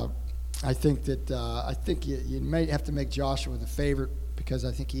I think that you may have to make Joshua the favorite, because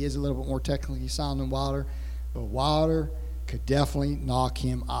I think he is a little bit more technically sound than Wilder. But Wilder could definitely knock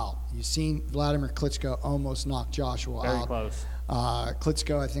him out. You've seen Vladimir Klitschko almost knock Joshua Very out. close.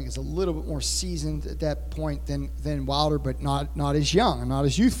 Klitschko, I think, is a little bit more seasoned at that point than Wilder, but not as young and not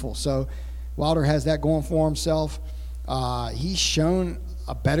as youthful. So Wilder has that going for himself. He's shown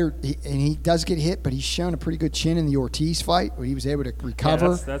and he does get hit, but he's shown a pretty good chin in the Ortiz fight, where he was able to recover.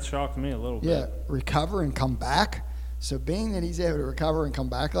 Yeah, that shocked me a little bit. Yeah, recover and come back. So being that he's able to recover and come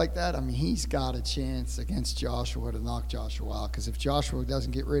back like that, I mean, he's got a chance against Joshua to knock Joshua out. Because if Joshua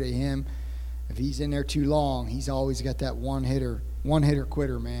doesn't get rid of him, if he's in there too long, he's always got that one hitter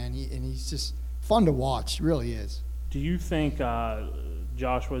quitter, man. And he's just fun to watch, really is. Do you think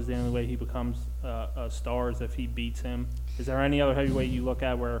Joshua's the only way he becomes a star is if he beats him? Is there any other heavyweight you look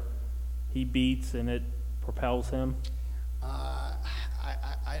at where he beats and it propels him?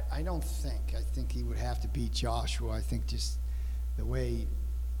 I don't think. I think he would have to beat Joshua. I think just the way,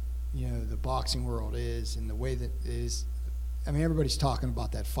 the boxing world is, and the way that is. I mean, everybody's talking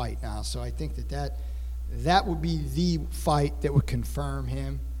about that fight now. So I think that would be the fight that would confirm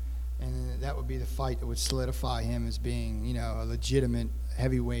him, and that would be the fight that would solidify him as being, a legitimate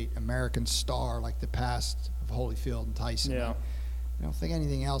heavyweight American star like the past of Holyfield and Tyson. Yeah. I don't think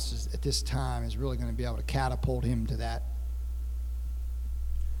anything else at this time is really going to be able to catapult him to that.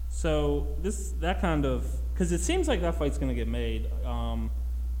 So because it seems like that fight's going to get made.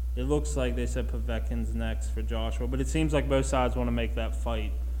 It looks like they said Povetkin's next for Joshua, but it seems like both sides want to make that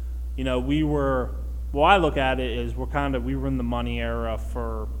fight. I look at it is we were in the money era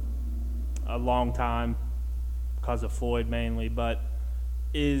for a long time because of Floyd mainly, but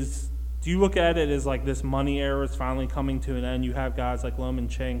do you look at it as like this money era is finally coming to an end? You have guys like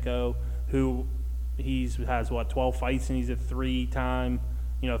Lomachenko, who has 12 fights, and he's a three-time,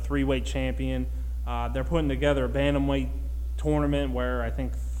 three-weight champion. They're putting together a bantamweight tournament where I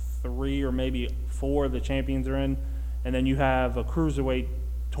think 3 or maybe 4 of the champions are in, and then you have a cruiserweight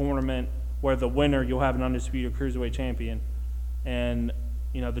tournament where the winner, you'll have an undisputed cruiserweight champion. And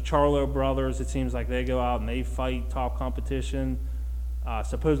the Charlo brothers, it seems like they go out and they fight top competition.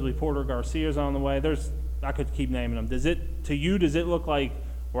 Supposedly Porter Garcia's on the way. I could keep naming them. Does it look like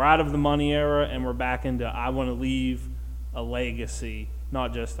we're out of the money era and we're back into I want to leave a legacy,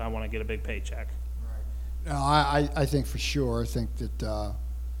 not just I want to get a big paycheck? No, I think for sure. I think that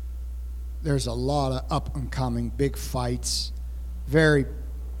there's a lot of up-and-coming big fights, very,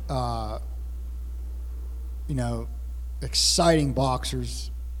 exciting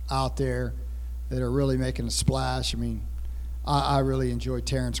boxers out there that are really making a splash. I mean, I really enjoy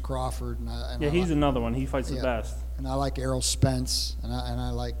Terrence Crawford. He's another one. He fights the best. And I like Errol Spence, and I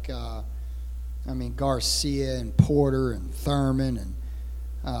like, Garcia and Porter and Thurman and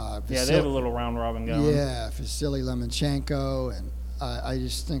they have a little round robin going. Yeah, Vasily Lomachenko, and I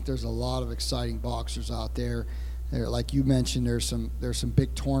just think there's a lot of exciting boxers out there. Like you mentioned, there's some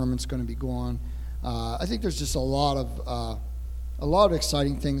big tournaments going to be going. I think there's just a lot of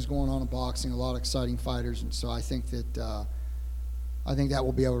exciting things going on in boxing, a lot of exciting fighters, and so I think that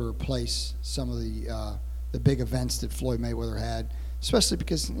will be able to replace some of the big events that Floyd Mayweather had, especially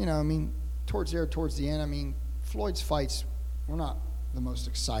because towards the end, Floyd's fights were not the most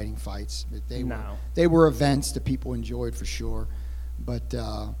exciting fights, but they were events that people enjoyed for sure. But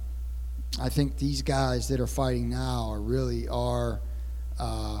I think these guys that are fighting now are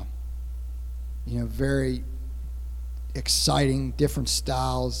very exciting, different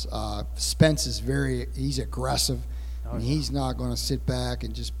styles. Spence is he's aggressive. He's not going to sit back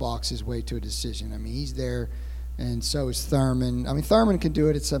and just box his way to a decision. He's there, and so is Thurman. Thurman can do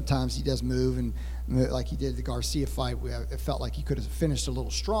it. Sometimes he does move, and like he did the Garcia fight, it felt like he could have finished a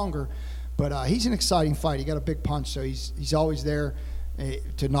little stronger. But he's an exciting fight. He got a big punch, so he's always there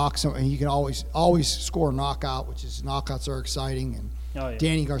to knock something. He can always score a knockout, knockouts are exciting. And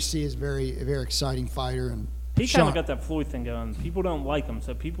Danny Garcia is a very exciting fighter. And he kind of got that Floyd thing going. People don't like him,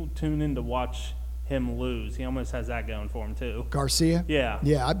 so people tune in to watch him lose. He almost has that going for him too. Garcia? Yeah.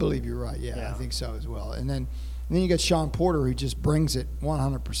 Yeah, I believe you're right. Yeah, I think so as well. And then you got Sean Porter, who just brings it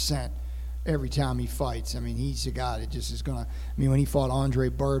 100% every time he fights. He's a guy that just is going to – when he fought Andre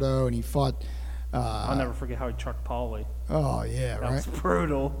Berto and he fought I'll never forget how he trucked Paulie. Oh, yeah, that right? was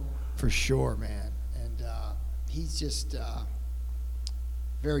brutal. For sure, man. And he's just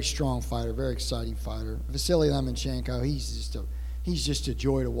very strong fighter, very exciting fighter. Vasily Lomachenko, he's just a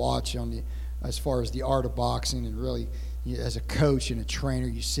joy to watch as far as the art of boxing, and really, as a coach and a trainer,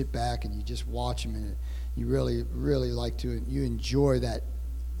 you sit back and you just watch him, and you really, really you enjoy that.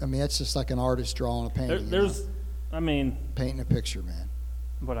 That's just like an artist drawing a painting. Painting a picture, man.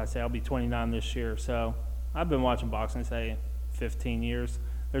 What I say, I'll be 29 this year, so I've been watching boxing, say, 15 years.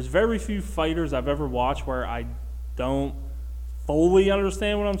 There's very few fighters I've ever watched where I don't fully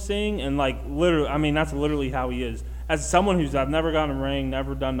understand what I'm seeing, and literally, that's literally how he is. As someone I've never gotten in a ring,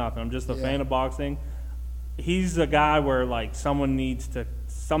 never done nothing, I'm just a fan of boxing. He's a guy where someone needs to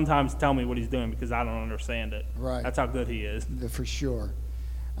sometimes tell me what he's doing because I don't understand it. Right. That's how good he is. For sure.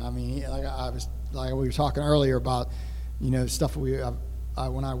 We were talking earlier about, stuff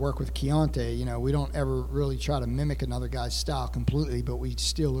when I work with Keontae, we don't ever really try to mimic another guy's style completely, but we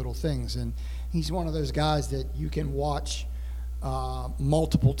steal little things. And he's one of those guys that you can watch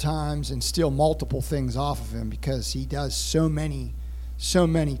multiple times and steal multiple things off of him because he does so many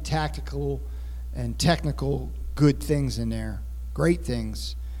tactical and technical good things in there, great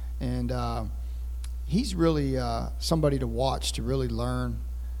things. And he's really somebody to watch, to really learn,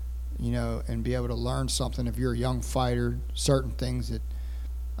 and be able to learn something if you're a young fighter, certain things that,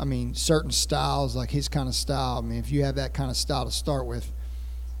 certain styles, like his kind of style. If you have that kind of style to start with,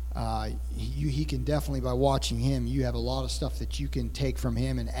 he can definitely, by watching him, you have a lot of stuff that you can take from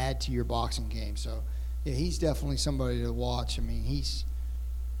him and add to your boxing game. So, yeah, he's definitely somebody to watch. He's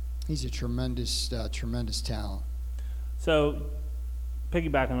a tremendous talent. So,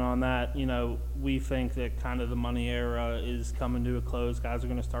 piggybacking on that, we think that kind of the money era is coming to a close. Guys are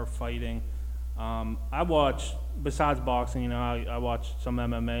going to start fighting. I watch, besides boxing, I watch some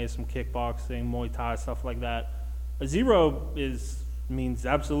MMA, some kickboxing, Muay Thai, stuff like that. A zero means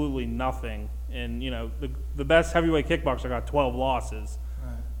absolutely nothing. And, the best heavyweight kickboxer got 12 losses.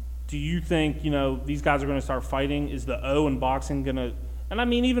 Right. Do you think, these guys are going to start fighting? Is the O in boxing going to –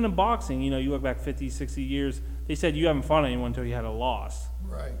 and even in boxing, you look back 50, 60 years, they said you haven't fought anyone until you had a loss.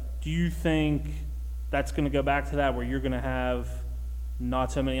 Right. Do you think that's going to go back to that where you're going to have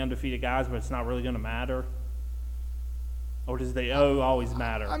not so many undefeated guys, but it's not really going to matter? Or does the O always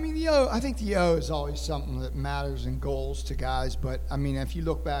matter? I think the O is always something that matters in goals to guys. But, if you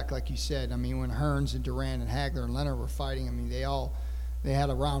look back, like you said, when Hearns and Duran and Hagler and Leonard were fighting, they had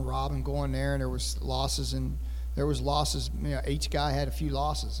a round robin going there, and there was losses. Each guy had a few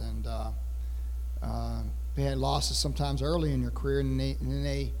losses. And they had losses sometimes early in their career, and then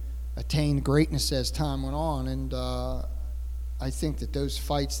they attained greatness as time went on. And I think that those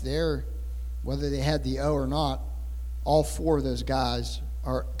fights there, whether they had the O or not, all four of those guys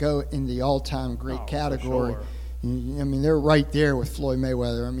go in the all-time great category. Sure. They're right there with Floyd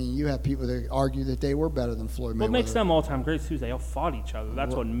Mayweather. You have people that argue that they were better than Floyd Mayweather. What makes them all-time greats, too, is they all fought each other.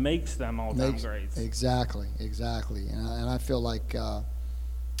 That's what makes them all-time greats. Exactly. And I feel like, a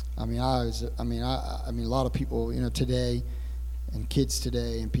lot of people, today, and kids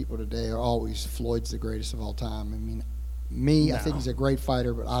today, and people today are always Floyd's the greatest of all time. I think he's a great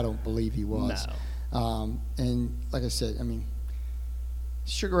fighter, but I don't believe he was. No. And like I said,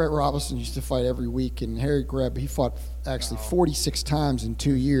 Sugar Ray Robinson used to fight every week, and Harry Greb, he fought actually 46 times in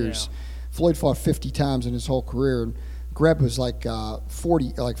 2 years. Yeah. Floyd fought 50 times in his whole career. And Greb was like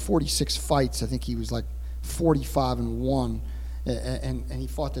 46 fights. I think he was like 45-1, and he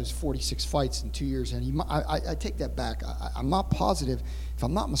fought those 46 fights in 2 years. And I take that back. I'm not positive. If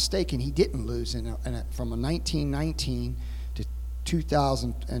I'm not mistaken, he didn't lose from a 1919 to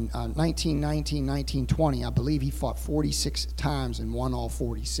 2000 and 1919, 1920. I believe he fought 46 times and won all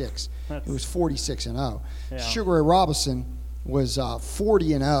 46. It was 46-0. Yeah. Sugar Ray Robinson was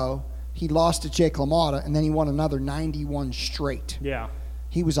 40-0. He lost to Jake LaMotta, and then he won another 91 straight. Yeah.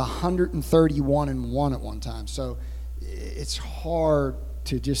 He was 131-1 at one time. So it's hard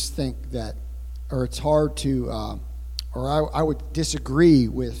to just think that, or it's hard to, I would disagree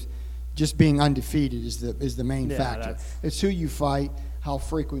with just being undefeated is the main factor. It's who you fight, how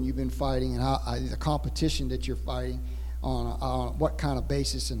frequent you've been fighting, and how the competition that you're fighting on what kind of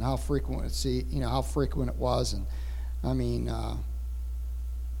basis and how frequent how frequent it was. And I mean.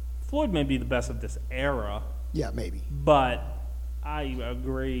 Floyd may be the best of this era. Yeah, maybe. But I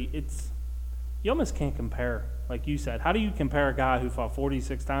agree. You almost can't compare. Like you said, how do you compare a guy who fought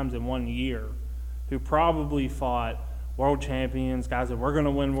 46 times in 1 year, who probably fought world champions, guys that were going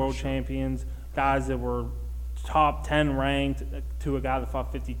to win world champions, guys that were top 10 ranked, to a guy that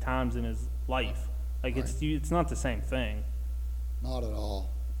fought 50 times in his life? Like, right. It's not the same thing. Not at all.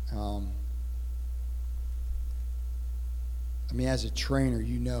 I mean, as a trainer,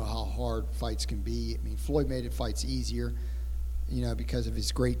 you know how hard fights can be. I mean, Floyd made it fights easier, because of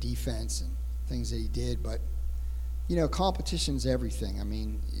his great defense and things that he did. But, competition's everything. I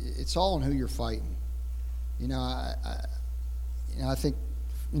mean, it's all in who you're fighting. I think,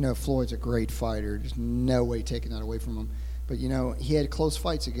 Floyd's a great fighter. There's no way taking that away from him. But, he had close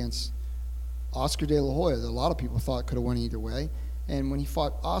fights against Oscar De La Hoya that a lot of people thought could have won either way. And when he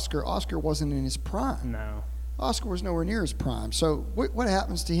fought Oscar wasn't in his prime. No. Oscar was nowhere near his prime. So what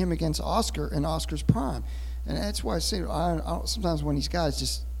happens to him against Oscar in Oscar's prime? And that's why I say sometimes when these guys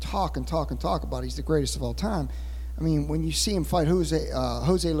just talk about he's the greatest of all time. I mean, when you see him fight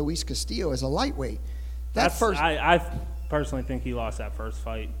Jose Luis Castillo as a lightweight, I personally think he lost that first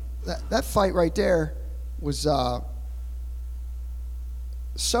fight. That fight right there was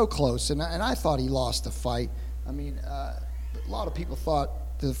so close, and I thought he lost the fight. I mean, a lot of people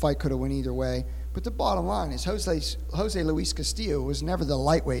thought the fight could have went either way. But the bottom line is Jose Luis Castillo was never the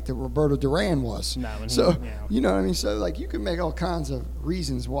lightweight that Roberto Duran was. No, you know what I mean? So, like, you can make all kinds of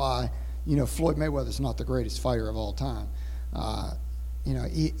reasons why, Floyd Mayweather's not the greatest fighter of all time.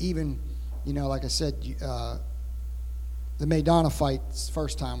 Even, like I said, the Maidana fight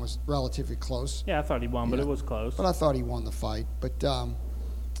first time was relatively close. Yeah, I thought he won, but it was close. But I thought he won the fight. But,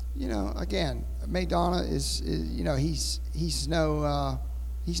 again, Maidana is he's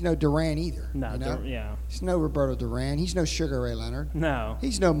no Duran either. No, yeah. He's no Roberto Duran. He's no Sugar Ray Leonard. No.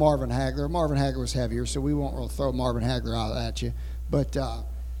 He's no Marvin Hagler. Marvin Hagler was heavier, so we won't really throw Marvin Hagler out at you. But,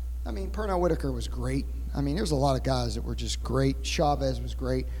 Pernell Whitaker was great. I mean, there's a lot of guys that were just great. Chavez was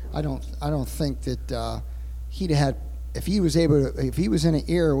great. I don't think that he'd had, if he was in an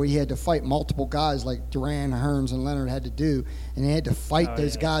era where he had to fight multiple guys like Duran, Hearns, and Leonard had to do, and he had to fight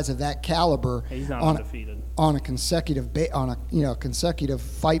those guys of that caliber. He's not undefeated. On a consecutive consecutive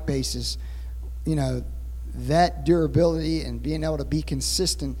fight basis, that durability and being able to be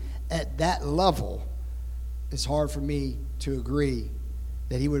consistent at that level, it's hard for me to agree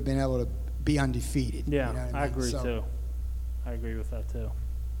that he would have been able to be undefeated. Yeah, I agree too. I agree with that too.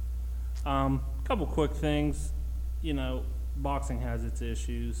 Couple quick things. Boxing has its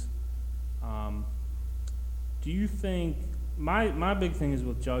issues. Do you think my big thing is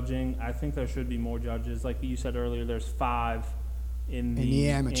with judging? I think there should be more judges. Like you said earlier, there's 5 in the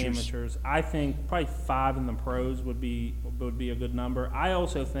amateurs. I think probably 5 in the pros would be a good number. I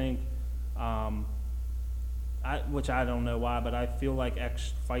also think, which I don't know why, but I feel like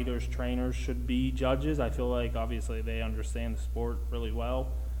ex-fighters, trainers should be judges. I feel like obviously they understand the sport really well.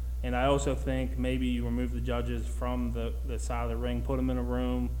 And I also think maybe you remove the judges from the side of the ring, put them in a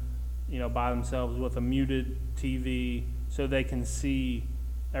room, by themselves with a muted TV so they can see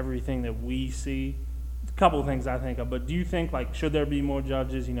everything that we see. A couple of things I think of. But do you think, should there be more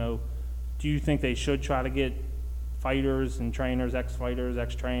judges? Do you think they should try to get fighters and trainers, ex-fighters,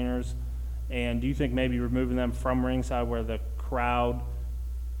 ex-trainers? And do you think maybe removing them from ringside where the crowd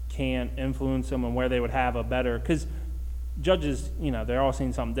can't influence them and where they would have a better – because – judges, they're all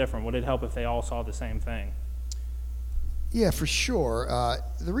seeing something different. Would it help if they all saw the same thing? Yeah, for sure.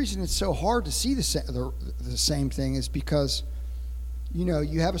 The reason it's so hard to see the same thing is because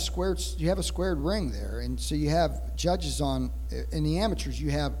you have a squared ring there, and so you have judges in the amateurs.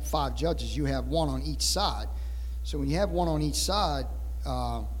 You have 5 judges. You have 1 on each side. So when you have 1 on each side,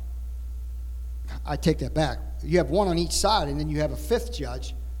 I take that back. You have 1 on each side, and then you have a 5th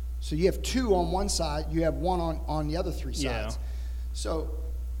judge. So you have 2 on one side. You have 1 on the other 3 sides. Yeah. So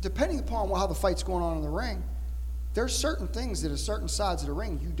depending upon how the fight's going on in the ring, there's certain things that at certain sides of the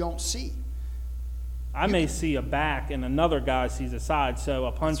ring you don't see. I may see a back and another guy sees a side, so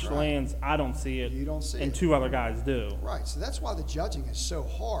a punch That's right. lands, I don't see it. You don't see and it. 2 other guys do. Right. So that's why the judging is so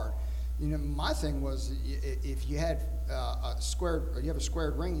hard. My thing was if you had a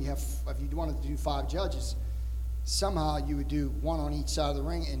squared ring, if you wanted to do 5 judges, somehow you would do 1 on each side of the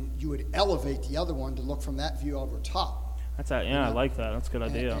ring, and you would elevate the other one to look from that view over top. I like that. That's a good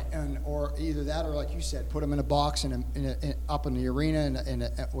idea. Or either that, or like you said, put them in a box up in the arena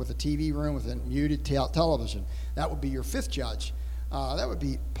with a TV room with a muted television. That would be your 5th judge. That would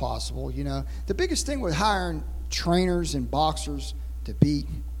be possible. The biggest thing with hiring trainers and boxers to beat,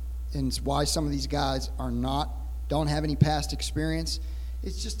 and why some of these guys don't have any past experience,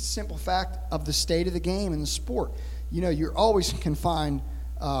 it's just a simple fact of the state of the game and the sport. You're always can find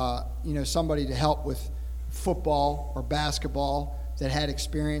somebody to help with football or basketball that had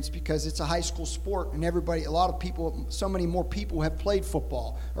experience, because it's a high school sport, and so many more people have played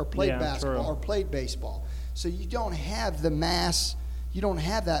football or played basketball or played baseball. So you don't have that mass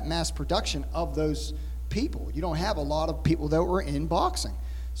production of those people. You don't have a lot of people that were in boxing.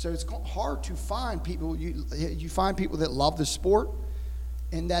 So it's hard to find people. You find people that love the sport,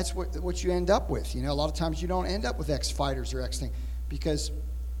 and that's what you end up with. A lot of times you don't end up with ex-fighters or ex-thing, because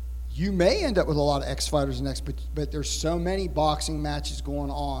you may end up with a lot of ex-fighters and but there's so many boxing matches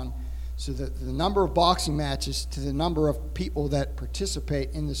going on, so that the number of boxing matches to the number of people that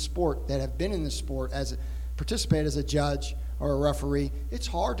participate in the sport, that have been in the sport participate as a judge or a referee, it's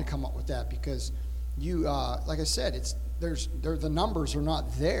hard to come up with that, because like I said, the numbers are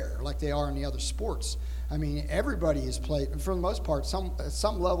not there like they are in the other sports. I mean, everybody has played, for the most part, at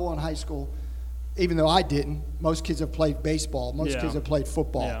some level in high school. Even though I didn't, most kids have played baseball. Most kids have played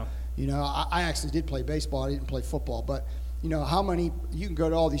football. Yeah. I actually did play baseball. I didn't play football. But, how many – you can go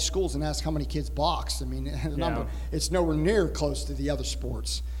to all these schools and ask how many kids box. I mean, the number – it's nowhere near close to the other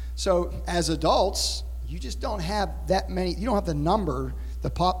sports. So as adults, you just don't have that many – you don't have the number,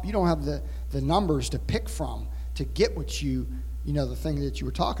 you don't have the numbers to pick from to get what the thing that you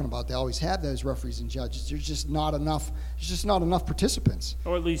were talking about. They always have those referees and judges. There's just not enough participants.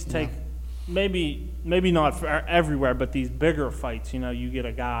 Or at least take – maybe not for everywhere, but these bigger fights, you get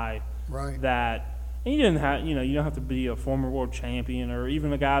a guy that, and you don't have to be a former world champion or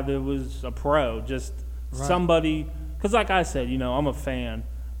even a guy that was a pro, just somebody, because like I said, I'm a fan.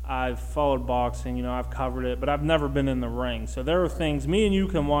 I've followed boxing, I've covered it, but I've never been in the ring. So there are things, me and you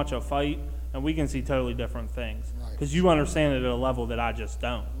can watch a fight and we can see totally different things, because you understand it at a level that I just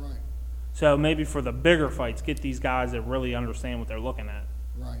don't. Right. So maybe for the bigger fights, get these guys that really understand what they're looking at.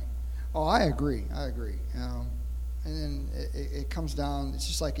 Right. Oh, I agree. And then it comes down, it's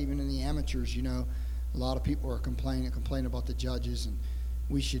just like even in the amateurs, a lot of people are complaining about the judges, and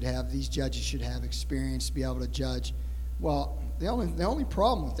these judges should have experience to be able to judge. Well, the only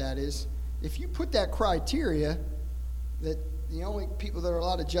problem with that is, if you put that criteria that the only people that are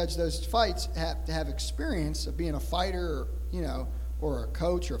allowed to judge those fights have to have experience of being a fighter, or a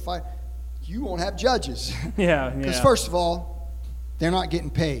coach or a fighter, you won't have judges. Yeah. Because first of all, they're not getting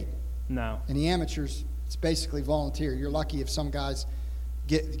paid. No. In the amateurs, it's basically volunteer. You're lucky if some guys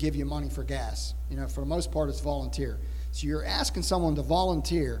give you money for gas. For the most part, it's volunteer. So you're asking someone to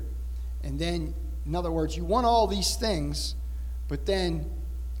volunteer, and then, in other words, you want all these things, but then,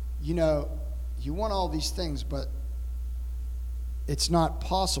 you want all these things, but it's not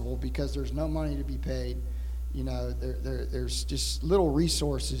possible because there's no money to be paid. There's just little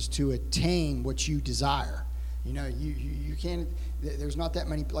resources to attain what you desire. You can't. There's not that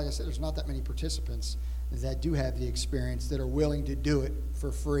many. Like I said, there's not that many participants that do have the experience that are willing to do it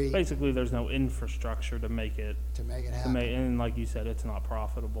for free. Basically, there's no infrastructure to make it happen. And like you said, it's not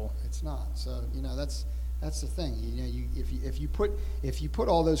profitable. It's not. So that's the thing. If you put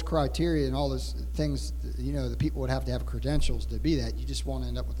all those criteria and all those things, the people would have to have credentials to be that. You just won't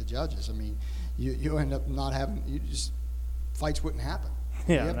end up with the judges. I mean, you end up not having. Fights wouldn't happen.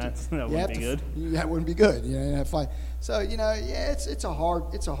 Yeah, that wouldn't be good. That wouldn't be good. Fight. So it's a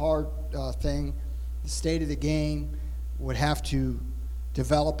hard thing. The state of the game would have to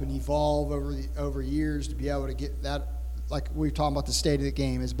develop and evolve over years to be able to get that. Like we were talking about, the state of the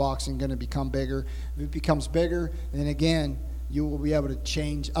game, is boxing going to become bigger? If it becomes bigger, then again, you will be able to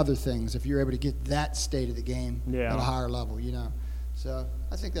change other things if you're able to get that state of the game at a higher level. So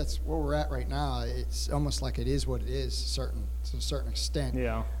I think that's where we're at right now. It's almost like it is what it is, to a certain extent.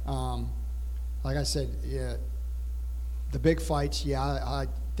 Yeah. Like I said, yeah, the big fights, yeah, I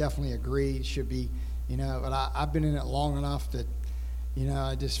definitely agree. It should be, but I've been in it long enough that,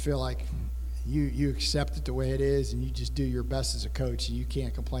 I just feel like you accept it the way it is, and you just do your best as a coach, and you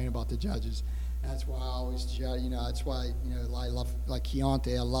can't complain about the judges. That's why I always, that's why, I love, like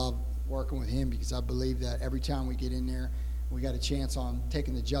Keontae, I love working with him, because I believe that every time we get in there, we got a chance on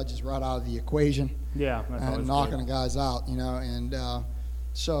taking the judges right out of the equation. Yeah, that's and always knocking good. the guys out, and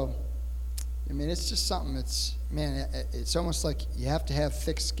so, I mean, it's just something that's, man, it's almost like you have to have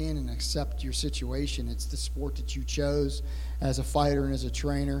thick skin and accept your situation. It's the sport that you chose as a fighter and as a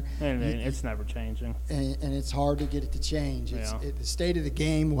trainer. And it's never changing. And it's hard to get it to change. Yeah. The state of the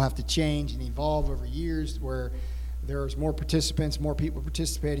game will have to change and evolve over years, where there's more participants, more people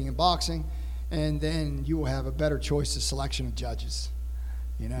participating in boxing, and then you will have a better choice of selection of judges.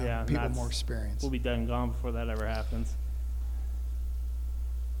 Yeah, people more experience. We'll be dead and gone before that ever happens.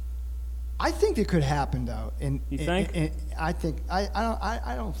 I think it could happen, though. You think? I think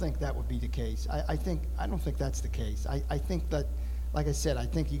I don't think that would be the case. I don't think that's the case. I think that, like I said, I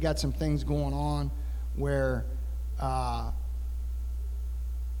think you got some things going on where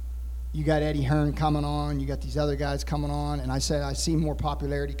you got Eddie Hearn coming on, you got these other guys coming on, and I see more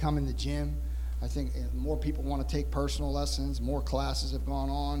popularity come in the gym. I think more people want to take personal lessons, more classes have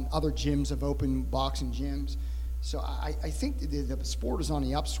gone on, other gyms have opened, boxing gyms. So I think the sport is on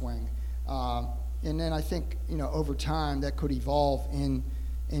the upswing. And then I think, over time that could evolve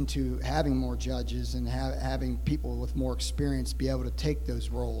into having more judges and having people with more experience be able to take those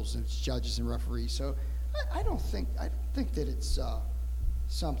roles as judges and referees. So I don't think that it's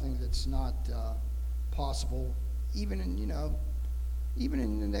something that's not possible. Even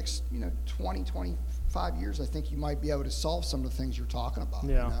in the next 20, 25 years, I think you might be able to solve some of the things you're talking about.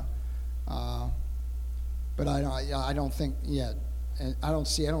 Yeah. But I don't think yet. And I don't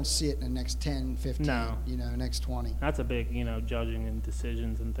see it in the next 10, 15, No. Next 20. That's a big, judging and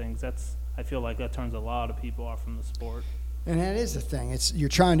decisions and things. I feel like that turns a lot of people off from the sport. And that is the thing. You're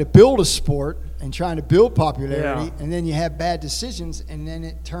trying to build a sport and trying to build popularity, Yeah. and then you have bad decisions, and then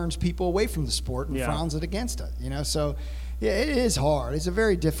it turns people away from the sport and frowns it against it. So, yeah, it is hard. It's a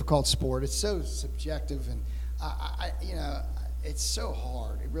very difficult sport. It's so subjective, and it's so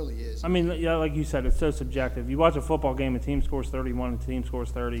hard. It really is. I mean, yeah, like you said, it's so subjective. You watch a football game, a team scores 31, a team scores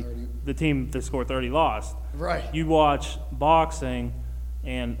 30. The team that scored 30 lost. Right. You watch boxing,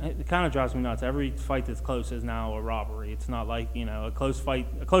 and it kind of drives me nuts. Every fight that's close is now a robbery. It's not like, a close fight's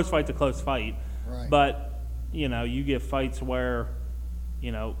a close fight. Right. But, you get fights where,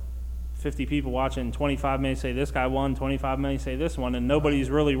 50 people watching, 25 minutes say this guy won, 25 minutes say this one, and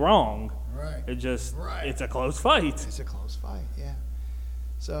nobody's really wrong. Right. It's a close fight. It's a close fight, yeah.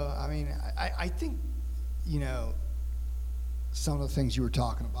 So, I mean, I think, some of the things you were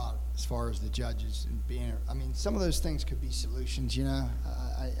talking about as far as the judges and some of those things could be solutions, Try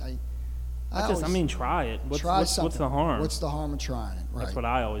it. What's something. the harm? What's the harm of trying it? Right. That's what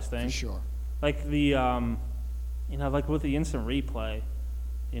I always think. For sure. Like the, like with the instant replay,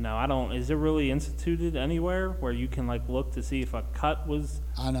 is it really instituted anywhere where you can look to see if a cut was?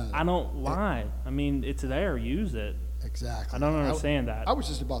 I know. I don't lie. It's there. Use it. Exactly. I don't understand that. I was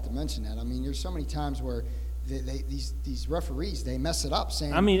just about to mention that. There's so many times where these referees, they mess it up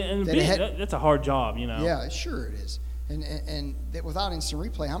saying. That's a hard job, Yeah, sure it is. And that without instant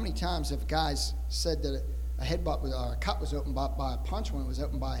replay, how many times have guys said that a headbutt or a cut was opened by a punch when it was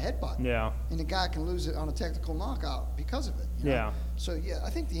opened by a headbutt? Yeah. And the guy can lose it on a technical knockout because of it. Yeah. So yeah, I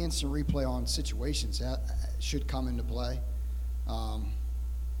think the instant replay on situations should come into play.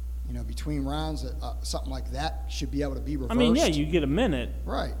 Between rounds, something like that should be able to be reversed. You get a minute.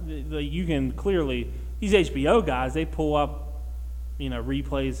 Right. You can clearly, these HBO guys, they pull up,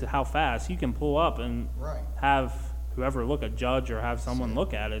 replays how fast. You can pull up and have whoever look, a judge or have someone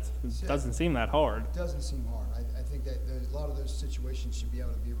look at it. It doesn't seem that hard. It doesn't seem hard. I think that a lot of those situations should be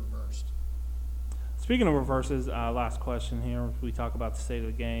able to be reversed. Speaking of reverses, last question here. We talk about the state of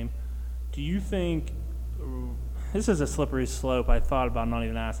the game. Do you think this is a slippery slope? I thought about not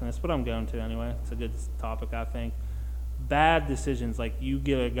even asking this, but I'm going to anyway. It's a good topic, I think. Bad decisions, like you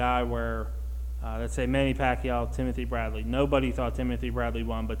get a guy where, let's say Manny Pacquiao, Timothy Bradley. Nobody thought Timothy Bradley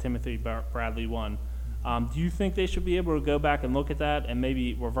won, but Timothy Bradley won. Do you think they should be able to go back and look at that and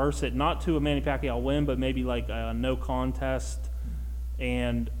maybe reverse it, not to a Manny Pacquiao win, but maybe like a no contest,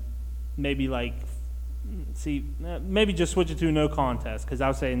 and maybe maybe just switch it to a no contest, because I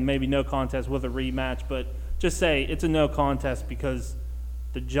was saying maybe no contest with a rematch, but just say it's a no contest because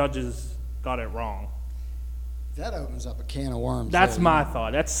the judges got it wrong. That opens up a can of worms. That's there, my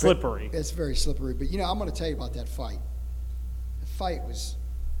thought. That's slippery. It's very slippery. But, I'm going to tell you about that fight. The fight was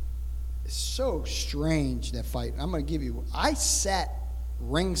so strange, that fight. And I'm going to give you – I sat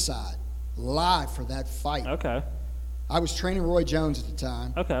ringside live for that fight. Okay. I was training Roy Jones at the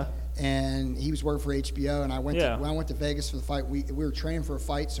time. Okay. And he was working for HBO, and when I went to Vegas for the fight, we were training for a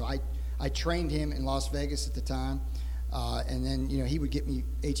fight, so I trained him in Las Vegas at the time. And then, he would get me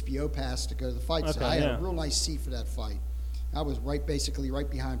HBO pass to go to the fight. So I had a real nice seat for that fight. I was basically right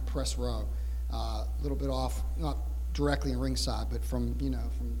behind press row, a little bit off, not directly in ringside, but from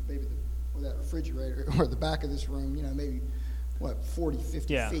maybe that refrigerator or the back of this room, maybe, 40,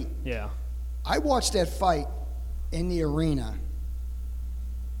 50 feet. Yeah. I watched that fight in the arena,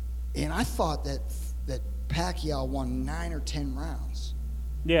 and I thought that Pacquiao won 9 or 10 rounds.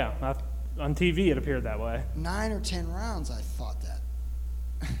 Yeah. On TV, it appeared that way. 9 or 10 rounds, I thought that.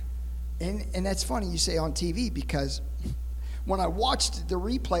 and that's funny you say on TV, because when I watched the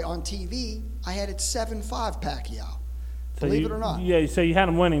replay on TV, I had it 7-5 Pacquiao. Believe it or not. Yeah, so you had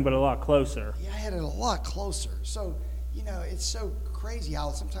him winning, but a lot closer. Yeah, I had it a lot closer. So, it's so crazy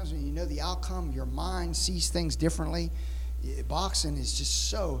how sometimes when you know the outcome, your mind sees things differently. Boxing is just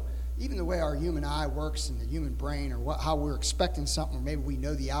so, even the way our human eye works and the human brain, or how we're expecting something, or maybe we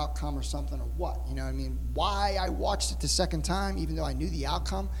know the outcome or something, or what. Why I watched it the second time, even though I knew the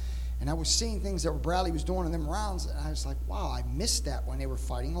outcome, and I was seeing things that Bradley was doing in them rounds, and I was like, wow, I missed that when they were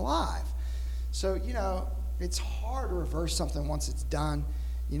fighting live. So, it's hard to reverse something once it's done,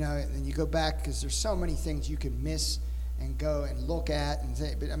 and then you go back, because there's so many things you can miss and go and look at and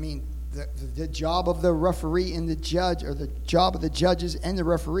say, but the job of the referee and the judge, or the job of the judges and the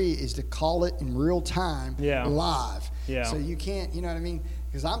referee, is to call it in real time, live. Yeah. So you can't,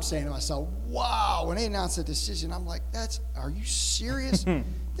 because I'm saying to myself, wow, when they announced the decision, I'm like, are you serious? Then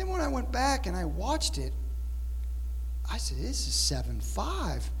when I went back and I watched it, I said, this is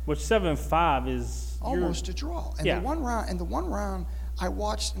 7-5. Which 7-5 is almost a draw. And the one round I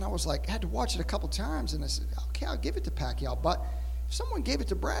watched, and I was like, I had to watch it a couple times, and I said, okay, I'll give it to Pacquiao, but if someone gave it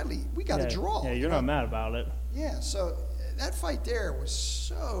to Bradley, we got a draw. Yeah, you're not mad about it. Yeah, so that fight there was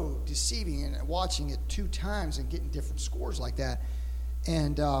so deceiving, and watching it 2 times and getting different scores like that.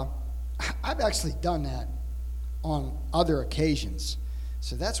 And I've actually done that on other occasions.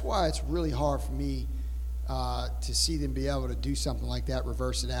 So that's why it's really hard for me to see them be able to do something like that,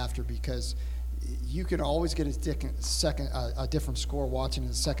 reverse it after, because you can always get a different score watching it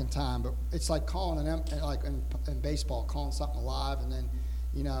the second time. But it's like calling like in baseball, calling something live, and then,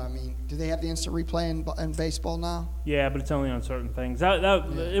 do they have the instant replay in baseball now? Yeah, but it's only on certain things.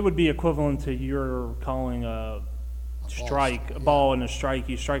 It would be equivalent to your calling a ball and a strike.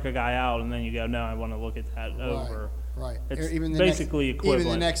 You strike a guy out, and then you go, no, I want to look at that over. Right. It's even basically equivalent.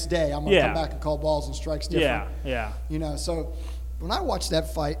 Even the next day, I'm going to come back and call balls and strikes different. Yeah. So when I watched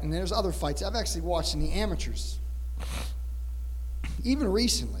that fight, and there's other fights I've actually watched in the amateurs, even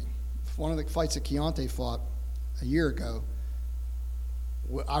recently, one of the fights that Keontae fought a year ago,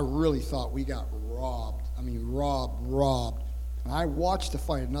 I really thought we got robbed. I mean, robbed. And I watched the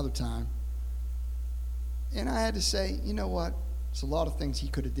fight another time, and I had to say, you know what? There's a lot of things he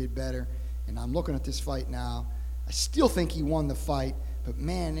could have did better, and I'm looking at this fight now. I still think he won the fight, but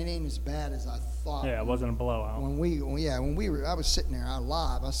man, it ain't as bad as I thought. Yeah, it wasn't a blowout. I was sitting there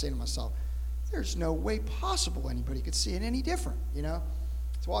live, I was saying to myself, there's no way possible anybody could see it any different, So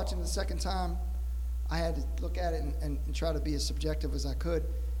watching it the second time, I had to look at it and try to be as subjective as I could,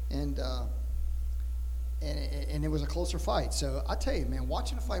 and it was a closer fight. So I tell you, man,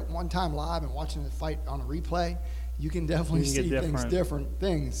 watching a fight one time live and watching the fight on a replay, you can definitely see different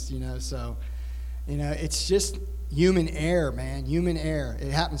things, So, it's just human error, man. Human error.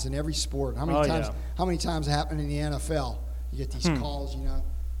 It happens in every sport. How many times it happened in the NFL? You get these calls,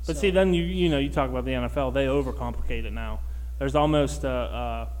 But see, then you talk about the NFL. They overcomplicate it now. There's almost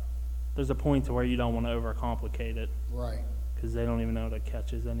there's a point to where you don't want to overcomplicate it, right? Because they don't even know the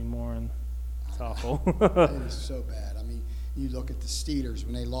catches anymore, and it's awful. It is so bad. I mean, you look at the Steelers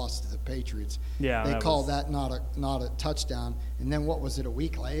when they lost to the Patriots. Yeah, they called that not a touchdown, and then what was it? A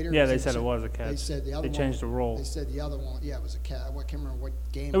week later? Yeah, they said it was a catch. They said the other one. They changed the rule. They said the other one. Yeah, it was a catch. I can't remember what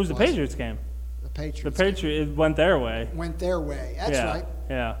game. It was the Patriots game. The Patriots. The Patriots. It went their way. Went their way. That's right.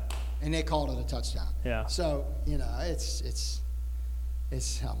 Yeah. And they called it a touchdown. Yeah. So it's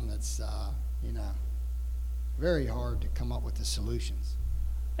something that's very hard to come up with the solutions.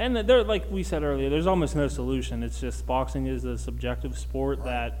 And there, like we said earlier, there's almost no solution. It's just boxing is a subjective sport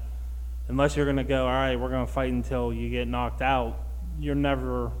that, unless you're going to go, all right, we're going to fight until you get knocked out, you're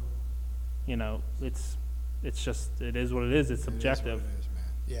never, it's just, it is what it is. It's subjective. It is what it is, man.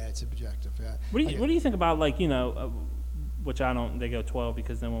 Yeah, it's objective. Yeah. What do you think about, like, which I don't, they go 12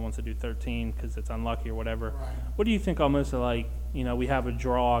 because no one wants to do 13 because it's unlucky or whatever. Right. What do you think almost of, like, we have a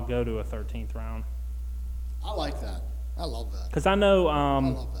draw, go to a 13th round? I like that. I love that. Because I know I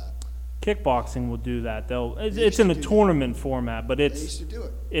love that. kickboxing will do that. It's used in to a do that. tournament format, but They used to do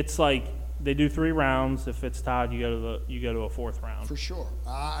it. it's like they do 3 rounds. If it's tied, you go to a 4th round. For sure.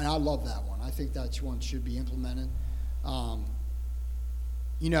 And I love that one. I think that one should be implemented. When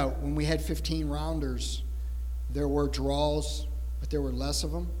we had 15 rounders, there were draws, but there were less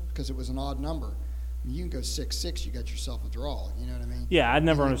of them because it was an odd number. I mean, you can go 6-6, you got yourself a draw. You know what I mean? Yeah, I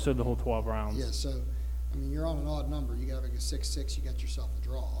never understood the whole 12 rounds. Yeah, so, I mean, you're on an odd number. You got to go 6-6, you got yourself a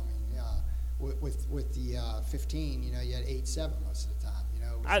draw. I mean, with the 15, you had 8-7 most of the time.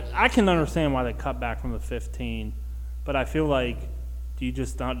 I can understand why they cut back from the 15, but I feel like, do you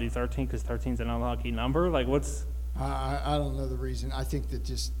just not do 13 because 13 is an unlucky number? Like, what's... I don't know the reason. I think that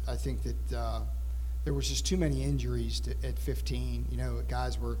there was just too many injuries at 15.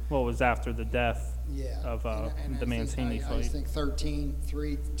 Guys were... Well, it was after the death of and the Mancini I fight. just think 13,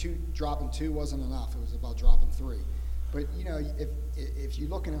 3, 2, dropping 2 wasn't enough. It was about dropping 3. But, if you're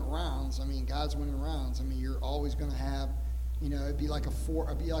looking at rounds, I mean, guys winning rounds, I mean, you're always going to have, it'd be like a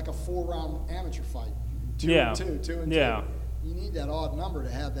 4-round amateur fight. 2 and 2, 2 and 2. Yeah. You need that odd number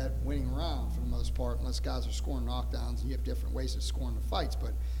to have that winning round for the most part, unless guys are scoring knockdowns and you have different ways of scoring the fights.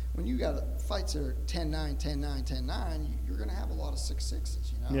 But when you got fights that are 10-9, 10-9, 10-9, you're going to have a lot of 6-6s,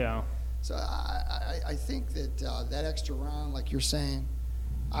 Yeah. So I think that that extra round, like you're saying,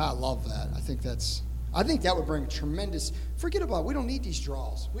 I love that. I think that would bring a tremendous. Forget about. We don't need these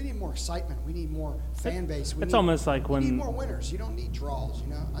draws. We need more excitement. We need more fan base. It's almost like we need when more winners. You don't need draws.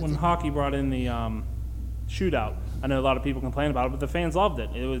 when hockey brought in the shootout. I know a lot of people complain about it, but the fans loved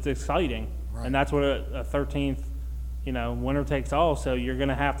it. It was exciting, Right. and that's what a 13th, winner takes all. So you're going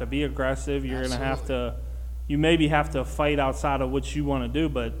to have to be aggressive. You're going to have to. You maybe have to fight outside of what you want to do,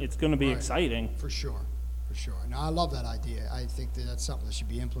 but it's going to be Right. exciting. For sure. No, I love that idea. I think that that's something that should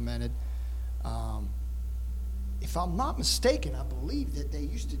be implemented. If I'm not mistaken, I believe that they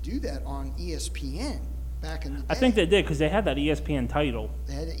used to do that on ESPN back in the day. I think they did because they had that ESPN title.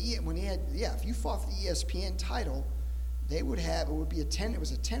 They had if you fought for the ESPN title, it would be it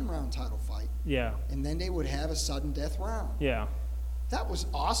was a 10-round title fight, Yeah. and then they would have a sudden death round. Yeah. That was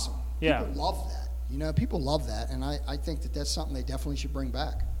awesome. Yeah. People love that. People love that, and I think that that's something they definitely should bring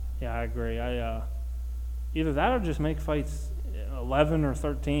back. Yeah, I agree. Either that or just make fights 11 or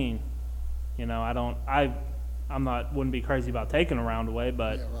 13. Wouldn't be crazy about taking a round away,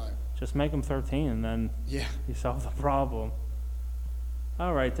 but Yeah, right. just make them 13 and then Yeah. you solve the problem.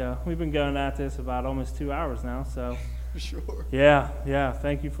 All right, we've been going at this about almost 2 hours now, so For sure. yeah.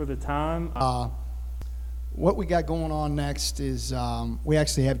 Thank you for the time. What we got going on next is we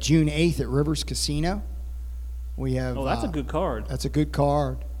actually have June 8th at Rivers Casino. We have. That's a good card. That's a good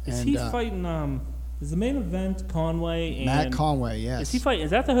card. Is and, he fighting? Is the main event Conway and Matt Conway? Yes. Is he fighting?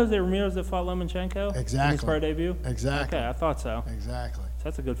 Is that the Jose Ramirez that fought Lomachenko? Exactly. In his pro debut. Exactly. Okay, I thought so. Exactly. So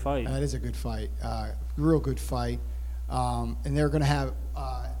that's a good fight. That is a good fight. Real good fight. And they're going to have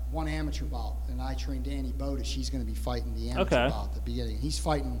one amateur bout, and I trained Danny Boda. She's going to be fighting the amateur bout at the beginning. He's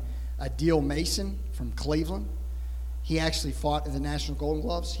fighting Adil Mason from Cleveland. He actually fought in the National Golden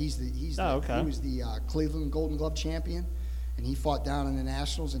Gloves. He was the Cleveland Golden Glove champion, and he fought down in the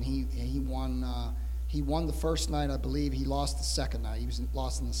Nationals, and he won. He won the first night, I believe. He lost the second night. He was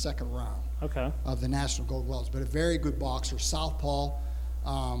lost in the second round of the National Gold Gloves. But a very good boxer, southpaw,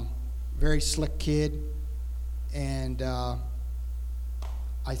 very slick kid, and I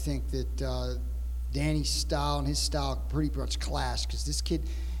think that Danny's style and his style pretty much clash because this kid,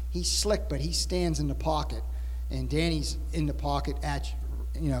 he's slick, but he stands in the pocket, and Danny's in the pocket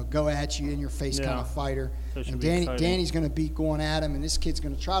go at you in your face kind of fighter. So and Danny's going to be going at him, and this kid's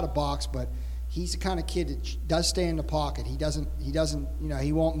going to try to box, but he's the kind of kid that does stay in the pocket. He doesn't,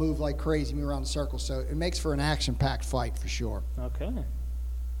 he won't move like crazy, move around the circle. So it makes for an action-packed fight for sure. Okay.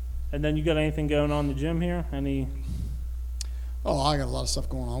 And then you got anything going on in the gym here? Oh, I got a lot of stuff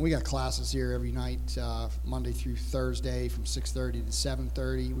going on. We got classes here every night, Monday through Thursday from 6:30 to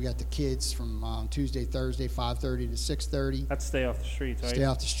 7:30. We got the kids from Tuesday, Thursday, 5:30 to 6:30. That's stay off the streets, right? Stay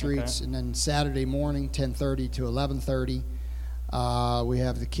off the streets. Okay. And then Saturday morning, 10:30 to 11:30. We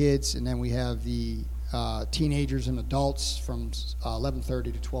have the kids, and then we have the teenagers and adults from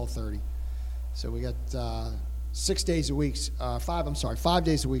 11:30 to 12:30. So we got 5 days a week. 5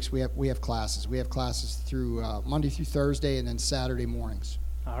 days a week. We have classes. We have classes through Monday through Thursday, and then Saturday mornings.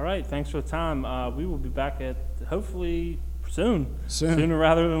 All right. Thanks for the time. We will be back at hopefully sooner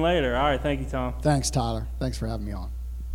rather than later. All right. Thank you, Tom. Thanks, Tyler. Thanks for having me on.